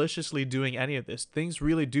not maliciously doing any of this. Things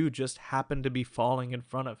really do just happen to be falling in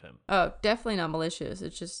front of him. Oh, definitely not malicious.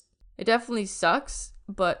 It definitely sucks,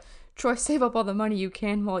 but Troy, save up all the money you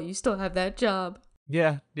can while you still have that job.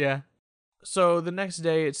 Yeah. So the next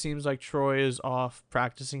day, it seems like Troy is off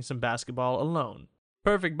practicing some basketball alone.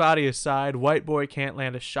 Perfect body aside, White Boy can't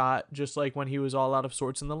land a shot, just like when he was all out of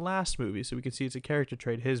sorts in the last movie. So we can see it's a character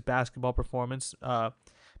trait. His basketball performance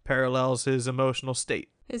parallels his emotional state.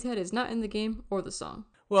 His head is not in the game or the song.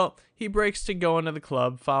 Well, he breaks to go into the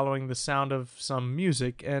club following the sound of some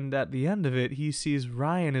music, and at the end of it, he sees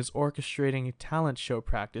Ryan is orchestrating a talent show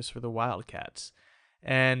practice for the Wildcats.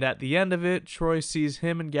 And at the end of it, Troy sees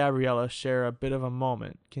him and Gabriella share a bit of a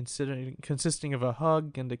moment, consisting of a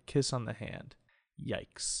hug and a kiss on the hand.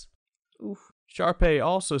 Yikes. Oof. Sharpay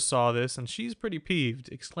also saw this, and she's pretty peeved,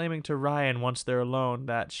 exclaiming to Ryan once they're alone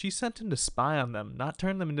that she sent him to spy on them, not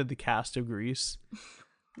turn them into the cast of Grease.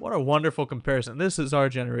 What a wonderful comparison. This is our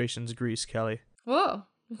generation's Grease, Kelly. Whoa.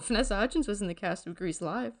 Vanessa Hudgens was in the cast of Grease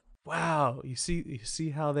Live. Wow. You see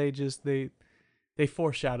how they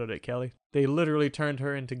foreshadowed it, Kelly. They literally turned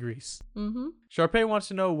her into Grease. Mm-hmm. Sharpay wants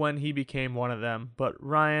to know when he became one of them, but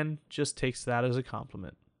Ryan just takes that as a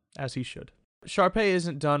compliment, as he should. Sharpay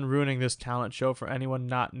isn't done ruining this talent show for anyone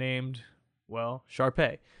not named, well,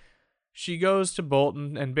 Sharpay. She goes to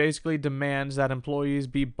Bolton and basically demands that employees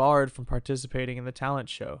be barred from participating in the talent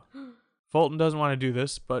show. Fulton doesn't want to do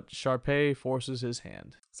this, but Sharpay forces his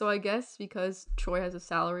hand. So I guess because Troy has a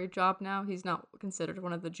salaried job now, he's not considered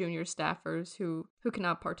one of the junior staffers who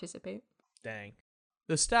cannot participate. Dang.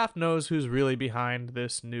 The staff knows who's really behind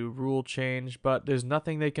this new rule change, but there's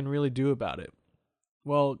nothing they can really do about it.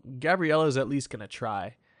 Well, Gabriella's at least gonna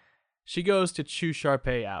try. She goes to chew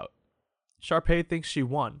Sharpay out. Sharpay thinks she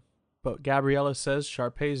won, but Gabriella says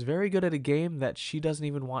Sharpay is very good at a game that she doesn't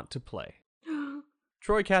even want to play.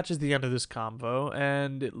 Troy catches the end of this convo,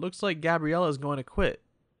 and it looks like Gabriella is going to quit.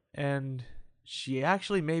 And she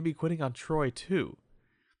actually may be quitting on Troy too.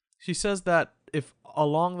 She says that if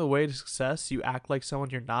along the way to success you act like someone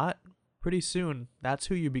you're not, pretty soon that's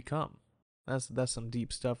who you become. That's some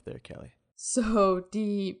deep stuff there, Kelly. So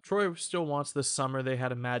deep. Troy still wants the summer they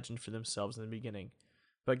had imagined for themselves in the beginning,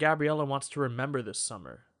 but Gabriella wants to remember this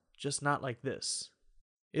summer, just not like this.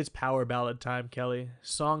 It's power ballad time, Kelly.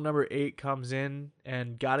 Song number 8 comes in,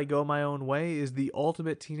 and Gotta Go My Own Way is the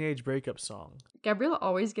ultimate teenage breakup song. Gabriella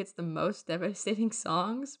always gets the most devastating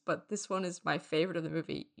songs, but this one is my favorite of the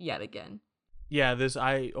movie yet again. Yeah,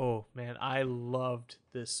 I loved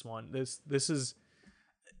this one. This is,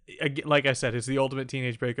 like I said, it's the ultimate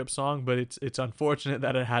teenage breakup song, but it's unfortunate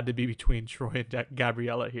that it had to be between Troy and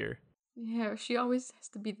Gabriella here. Yeah, she always has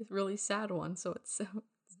to be the really sad one, so it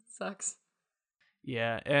sucks.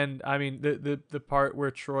 Yeah, and I mean the part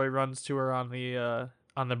where Troy runs to her on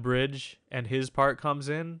the bridge and his part comes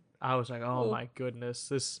in, I was like, oh my goodness,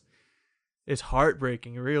 this is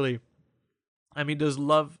heartbreaking, really. I mean, does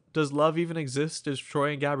love even exist as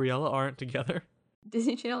Troy and Gabriella aren't together?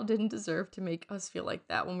 Disney Channel didn't deserve to make us feel like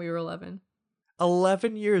that when we were 11.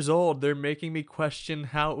 11 years old, they're making me question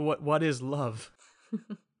what is love.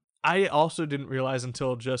 I also didn't realize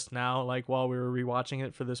until just now, like while we were rewatching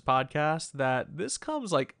it for this podcast, that this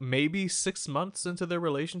comes like maybe 6 months into their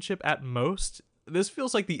relationship at most. This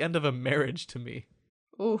feels like the end of a marriage to me.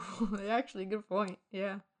 Oh, actually, good point.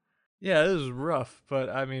 Yeah. Yeah, this is rough, but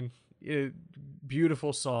I mean,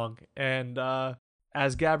 beautiful song. And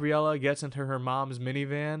as Gabriella gets into her mom's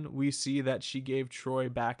minivan, we see that she gave Troy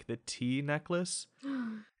back the T necklace.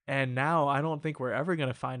 And now I don't think we're ever going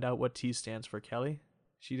to find out what T stands for, Kelly.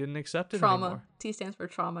 She didn't accept it Trauma. anymore. T stands for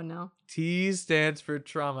trauma now. T stands for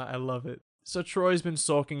trauma. I love it. So Troy's been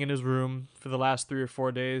sulking in his room for the last 3 or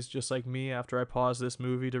 4 days, just like me after I paused this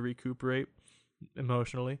movie to recuperate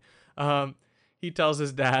emotionally. He tells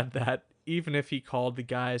his dad that even if he called the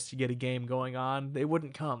guys to get a game going on, they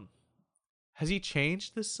wouldn't come. Has he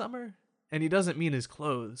changed this summer? And he doesn't mean his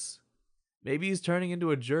clothes. Maybe he's turning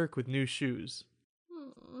into a jerk with new shoes.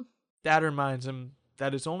 Dad reminds him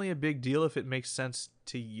that it's only a big deal if it makes sense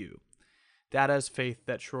to you. Dad has faith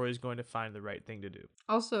that Troy is going to find the right thing to do.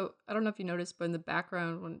 Also, I don't know if you noticed, but in the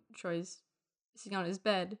background when Troy's sitting on his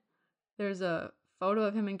bed, there's a photo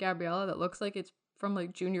of him and Gabriella that looks like it's from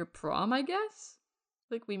like junior prom, I guess?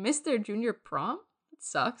 Like we missed their junior prom? It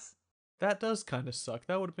sucks. That does kind of suck.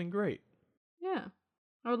 That would have been great. Yeah.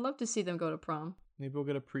 I would love to see them go to prom. Maybe we'll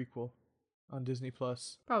get a prequel on Disney+.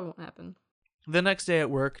 Probably won't happen. The next day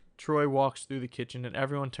at work, Troy walks through the kitchen and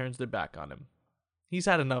everyone turns their back on him. He's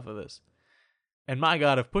had enough of this. And my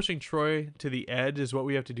God, if pushing Troy to the edge is what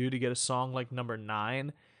we have to do to get a song like number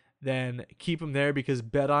 9, then keep him there because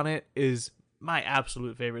Bet on It is my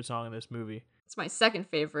absolute favorite song in this movie. It's my second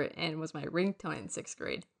favorite and was my ringtone in 6th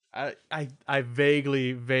grade. I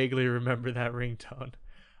vaguely remember that ringtone.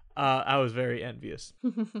 I was very envious.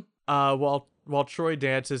 While Troy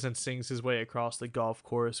dances and sings his way across the golf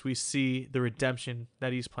course, we see the redemption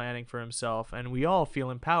that he's planning for himself, and we all feel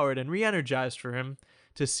empowered and re-energized for him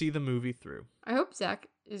to see the movie through. I hope Zach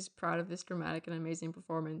is proud of this dramatic and amazing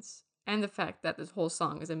performance, and the fact that this whole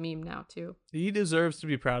song is a meme now, too. He deserves to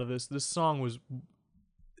be proud of this. This song was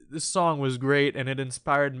great, and it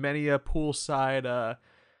inspired many a poolside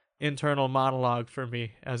internal monologue for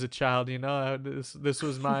me as a child. You know, this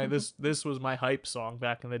was my this was my hype song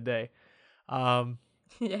back in the day.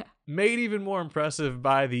 Yeah. Made even more impressive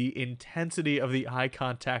by the intensity of the eye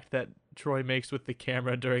contact that Troy makes with the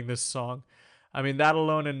camera during this song. I mean, that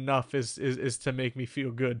alone enough is to make me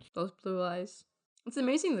feel good. Those blue eyes. It's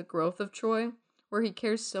amazing the growth of Troy, where he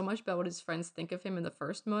cares so much about what his friends think of him in the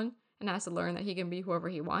first one and has to learn that he can be whoever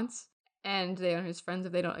he wants, and they are his friends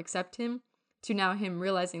if they don't accept him, to now him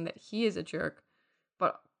realizing that he is a jerk,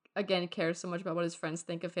 but again cares so much about what his friends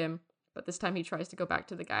think of him, but this time he tries to go back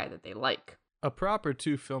to the guy that they like. A proper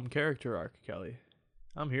 2-film character arc, Kelly.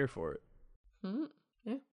 I'm here for it.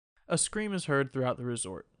 Yeah. A scream is heard throughout the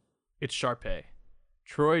resort. It's Sharpay.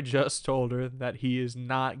 Troy just told her that he is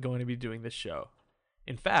not going to be doing this show.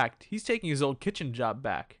 In fact, he's taking his old kitchen job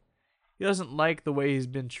back. He doesn't like the way he's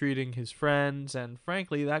been treating his friends, and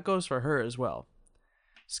frankly, that goes for her as well.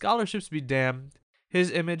 Scholarships be damned,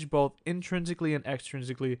 his image both intrinsically and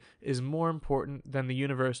extrinsically is more important than the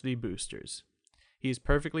university boosters. He's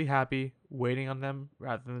perfectly happy waiting on them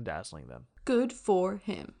rather than dazzling them. Good for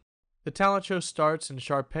him. The talent show starts and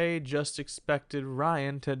Sharpay just expected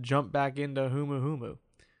Ryan to jump back into Humu Humu.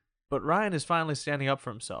 But Ryan is finally standing up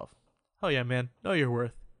for himself. Oh yeah, man, know your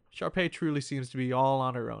worth. Sharpay truly seems to be all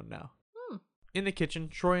on her own now. Hmm. In the kitchen,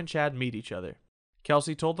 Troy and Chad meet each other.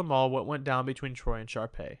 Kelsey told them all what went down between Troy and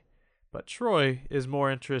Sharpay, but Troy is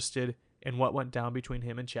more interested in what went down between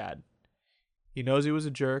him and Chad. He knows he was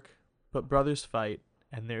a jerk, but brothers fight,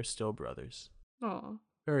 and they're still brothers. Aw.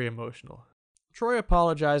 Very emotional. Troy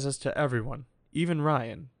apologizes to everyone, even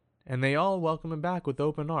Ryan, and they all welcome him back with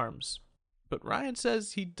open arms. But Ryan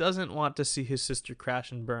says he doesn't want to see his sister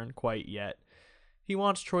crash and burn quite yet. He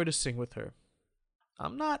wants Troy to sing with her.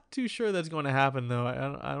 I'm not too sure that's going to happen, though.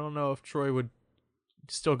 I don't know if Troy would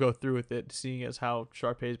still go through with it, seeing as how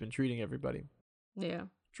Sharpay's been treating everybody. Yeah.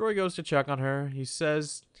 Troy goes to check on her. He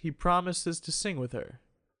says he promises to sing with her,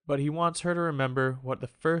 but he wants her to remember what the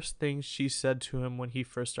first thing she said to him when he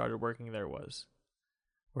first started working there was.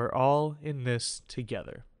 We're all in this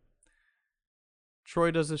together.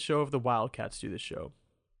 Troy does the show if the Wildcats do the show.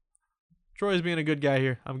 Troy's being a good guy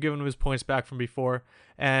here. I'm giving him his points back from before.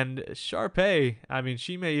 And Sharpay, I mean,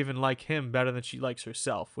 she may even like him better than she likes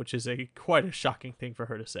herself, which is quite a shocking thing for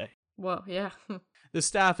her to say. Well, yeah. The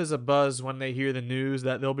staff is abuzz when they hear the news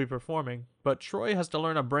that they'll be performing, but Troy has to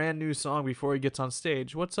learn a brand new song before he gets on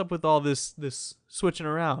stage. What's up with all this switching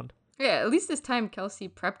around? Yeah, at least this time Kelsey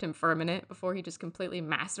prepped him for a minute before he just completely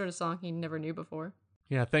mastered a song he never knew before.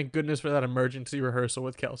 Yeah, thank goodness for that emergency rehearsal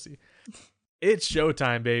with Kelsey. It's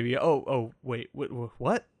showtime, baby. Oh, wait,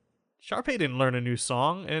 what? Sharpay didn't learn a new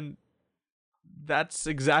song, and that's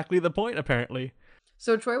exactly the point, apparently.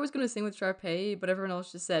 So Troy was going to sing with Sharpay, but everyone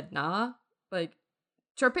else just said, nah. Like,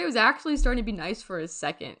 Sharpay was actually starting to be nice for a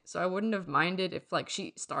second, so I wouldn't have minded if, like,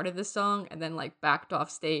 she started the song and then, like, backed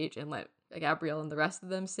off stage and let Gabrielle and the rest of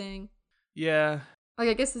them sing. Yeah. Like,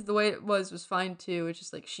 I guess the way it was fine, too. It's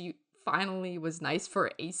just, like, she finally was nice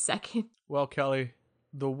for a second. Well, Kelly,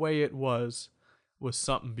 the way it was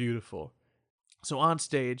something beautiful. So on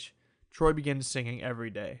stage, Troy begins singing every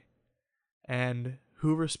day. And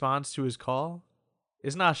who responds to his call?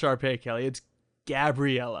 It's not Sharpay, Kelly. It's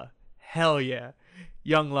Gabriella. Hell yeah.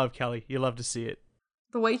 Young love, Kelly. You love to see it.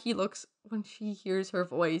 The way he looks when she hears her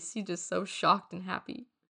voice, he's just so shocked and happy.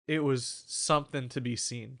 It was something to be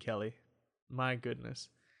seen, Kelly. My goodness.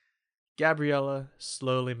 Gabriella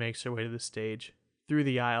slowly makes her way to the stage, through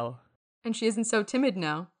the aisle. And she isn't so timid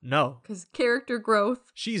now. No. Because character growth.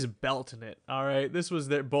 She's belting it, all right? This was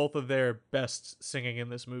both of their best singing in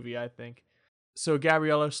this movie, I think. So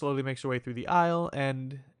Gabriella slowly makes her way through the aisle,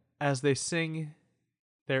 and as they sing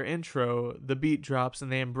their intro, the beat drops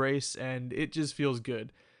and they embrace, and it just feels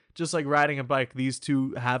good. Just like riding a bike, these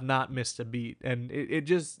two have not missed a beat, and it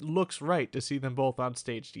just looks right to see them both on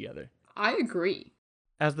stage together. I agree.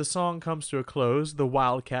 As the song comes to a close, the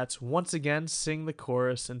Wildcats once again sing the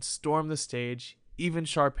chorus and storm the stage. Even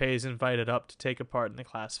Sharpay is invited up to take a part in the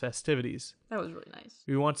class festivities. That was really nice.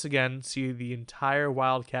 We once again see the entire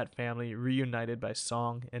Wildcat family reunited by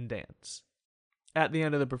song and dance. At the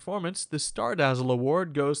end of the performance, the Star Dazzle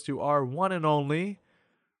Award goes to our one and only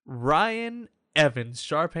Ryan Evans.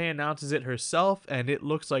 Sharpay announces it herself, and it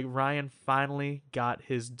looks like Ryan finally got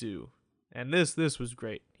his due. And this was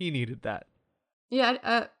great. He needed that.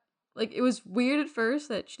 Yeah, like, it was weird at first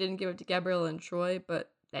that she didn't give it to Gabrielle and Troy,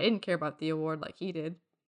 but they didn't care about the award like he did.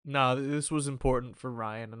 No, this was important for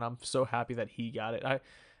Ryan, and I'm so happy that he got it.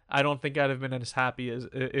 I don't think I'd have been as happy as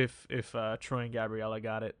if Troy and Gabriella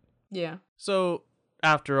got it. Yeah. So,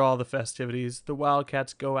 after all the festivities, the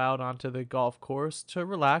Wildcats go out onto the golf course to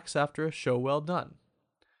relax after a show well done.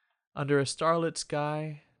 Under a starlit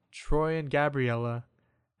sky, Troy and Gabriella,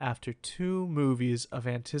 after 2 movies of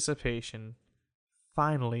anticipation,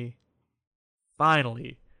 finally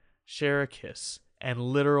share a kiss, and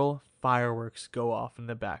literal fireworks go off in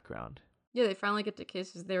the background. Yeah, they finally get to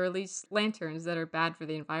kiss as they release lanterns that are bad for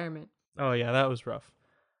the environment. Oh yeah, that was rough.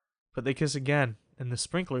 But they kiss again, and the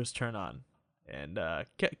sprinklers turn on. And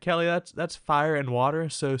Kelly, that's fire and water,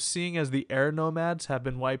 so seeing as the air nomads have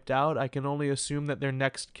been wiped out, I can only assume that their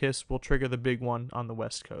next kiss will trigger the big one on the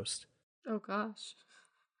West Coast. Oh gosh.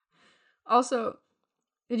 Also,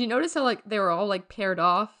 did you notice how, like, they were all, like, paired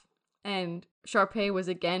off? And Sharpay was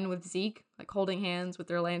again with Zeke, like, holding hands with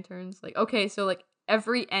their lanterns. Like, okay, so, like,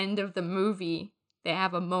 every end of the movie, they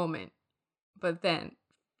have a moment. But then,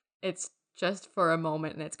 it's just for a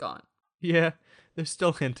moment and it's gone. Yeah, they're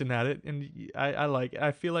still hinting at it, and I like it.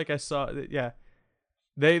 I feel like I saw it, yeah.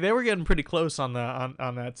 They were getting pretty close on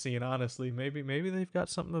that scene, honestly. Maybe they've got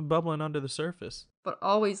something bubbling under the surface. But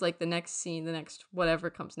always, like, the next scene, the next whatever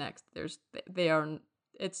comes next,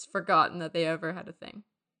 it's forgotten that they ever had a thing.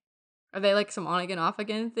 Are they like some on again, off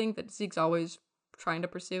again thing that Zeke's always trying to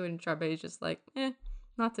pursue, and Sharpay's just like,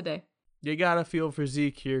 not today. You gotta feel for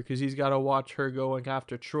Zeke here because he's gotta watch her going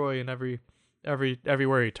after Troy in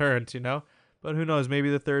everywhere he turns, you know. But who knows?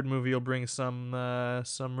 Maybe the third movie will bring some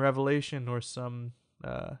revelation or some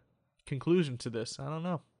conclusion to this. I don't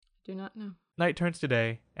know. Do not know. Night turns to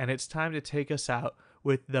day, and it's time to take us out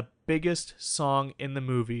with the biggest song in the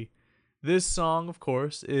movie. This song, of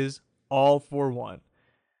course, is All for One.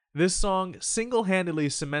 This song single-handedly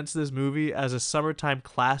cements this movie as a summertime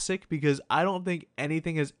classic because I don't think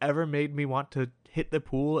anything has ever made me want to hit the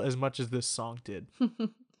pool as much as this song did.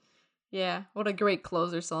 Yeah, what a great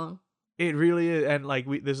closer song. It really is, and like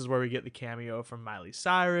this is where we get the cameo from Miley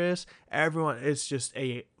Cyrus. Everyone, it's just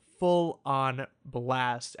a full-on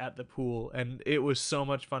blast at the pool, and it was so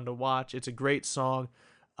much fun to watch. It's a great song.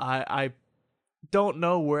 I don't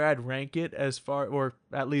know where I'd rank it as far, or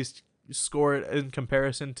at least score it in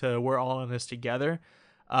comparison to We're All in This Together,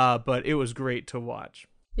 but it was great to watch.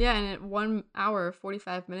 Yeah, and at 1 hour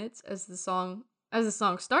 45 minutes as the song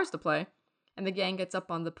starts to play and the gang gets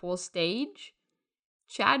up on the pool stage,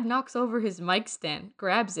 Chad knocks over his mic stand,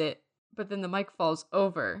 grabs it, but then the mic falls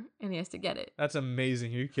over and he has to get it. That's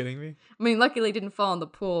amazing. Are you kidding me? I mean, luckily it didn't fall in the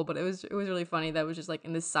pool, but it was really funny. That was just like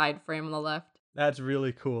in the side frame on the left. That's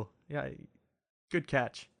really cool. Yeah, good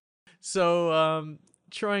catch. So,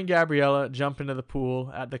 Troy and Gabriella jump into the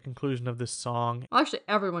pool at the conclusion of this song. Well, actually,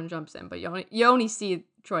 everyone jumps in, but you only see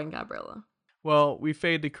Troy and Gabriella. Well, we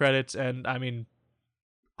fade to credits, and I mean,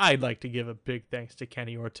 I'd like to give a big thanks to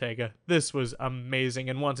Kenny Ortega. This was amazing,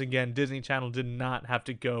 and once again, Disney Channel did not have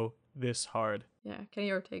to go this hard. Yeah,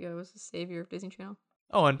 Kenny Ortega was the savior of Disney Channel.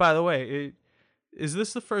 Oh, and by the way, is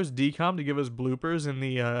this the first DCOM to give us bloopers in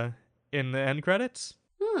the end credits?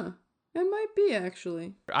 Huh. It might be,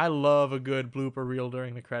 actually. I love a good blooper reel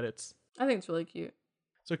during the credits. I think it's really cute.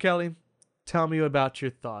 So, Kelly, tell me about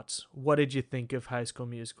your thoughts. What did you think of High School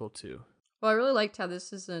Musical 2? Well, I really liked how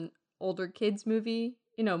this is an older kids movie,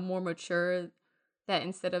 more mature, that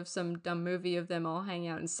instead of some dumb movie of them all hanging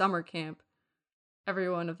out in summer camp, every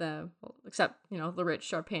one of them, well, except, the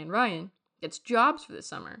rich, Sharpay and Ryan, gets jobs for the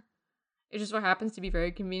summer. It just so happens to be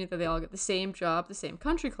very convenient that they all get the same job, the same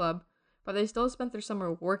country club, but they still spent their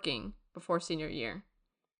summer working before senior year.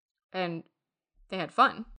 And they had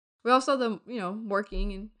fun. We all saw them,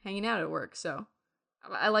 working and hanging out at work, so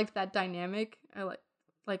I liked that dynamic. I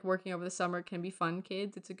like working over the summer can be fun,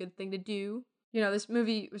 kids. It's a good thing to do. This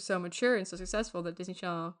movie was so mature and so successful that Disney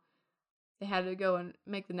Channel, they had to go and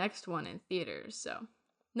make the next one in theaters, so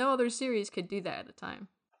no other series could do that at the time.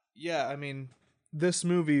 Yeah, I mean, this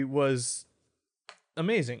movie was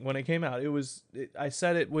amazing when it came out. I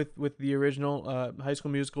said it with the original High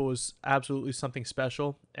School Musical was absolutely something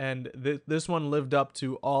special, and this one lived up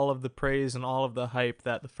to all of the praise and all of the hype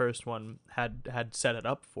that the first one had set it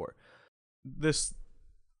up for. This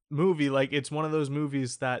movie, like, it's one of those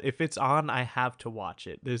movies that if it's on, I have to watch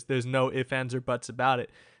it. There's no ifs, ands, or buts about it.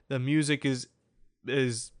 The music is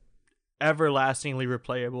everlastingly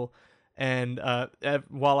replayable. And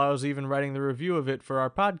while I was even writing the review of it for our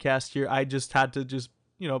podcast here, I just had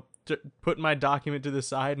to put my document to the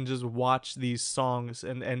side and just watch these songs.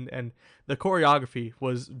 And the choreography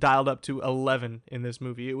was dialed up to 11 in this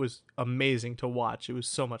movie. It was amazing to watch. It was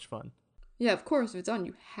so much fun. Yeah, of course, if it's on,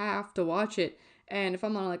 you have to watch it. And if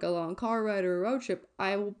I'm on like a long car ride or a road trip,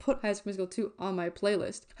 I will put High School Musical 2 on my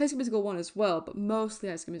playlist. High School Musical 1 as well, but mostly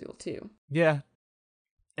High School Musical 2. Yeah.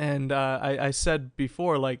 And I said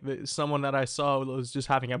before, like, someone that I saw was just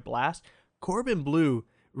having a blast. Corbin Bleu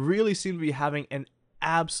really seemed to be having an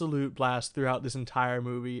absolute blast throughout this entire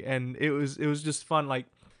movie. And it was just fun. Like,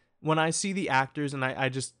 when I see the actors and I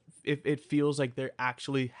just, it feels like they're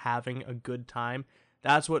actually having a good time.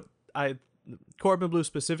 That's what Corbin Bleu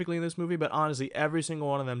specifically in this movie, but honestly, every single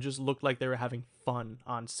one of them just looked like they were having fun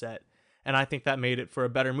on set. And I think that made it for a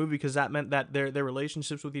better movie because that meant that their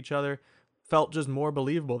relationships with each other felt just more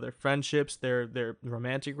believable. Their friendships, their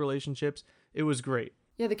romantic relationships. It was great.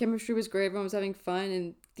 Yeah, the chemistry was great. Everyone was having fun.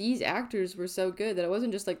 And these actors were so good that it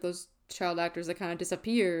wasn't just like those child actors that kind of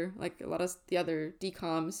disappear like a lot of the other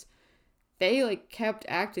DCOMs. They like kept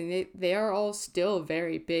acting. They are all still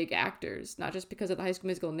very big actors, not just because of the High School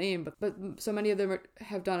Musical name, but so many of them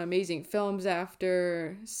have done amazing films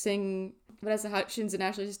after, sing. Vanessa Hudgens and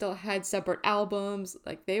Ashley still had separate albums.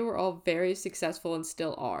 Like, they were all very successful and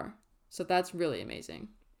still are. So that's really amazing.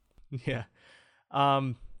 Yeah.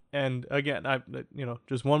 And again,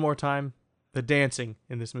 just one more time, the dancing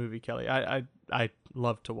in this movie, Kelly. I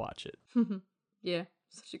love to watch it. Yeah,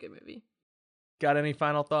 such a good movie. Got any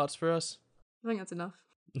final thoughts for us? I think that's enough.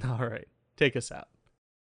 All right. Take us out.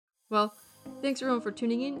 Well, thanks everyone for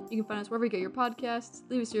tuning in. You can find us wherever you get your podcasts.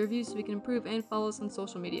 Leave us your reviews so we can improve and follow us on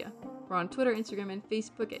social media. We're on Twitter, Instagram, and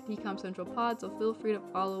Facebook at DCOM Central Pod, so feel free to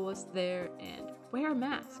follow us there and wear a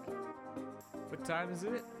mask. What time is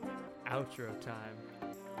it? Outro time.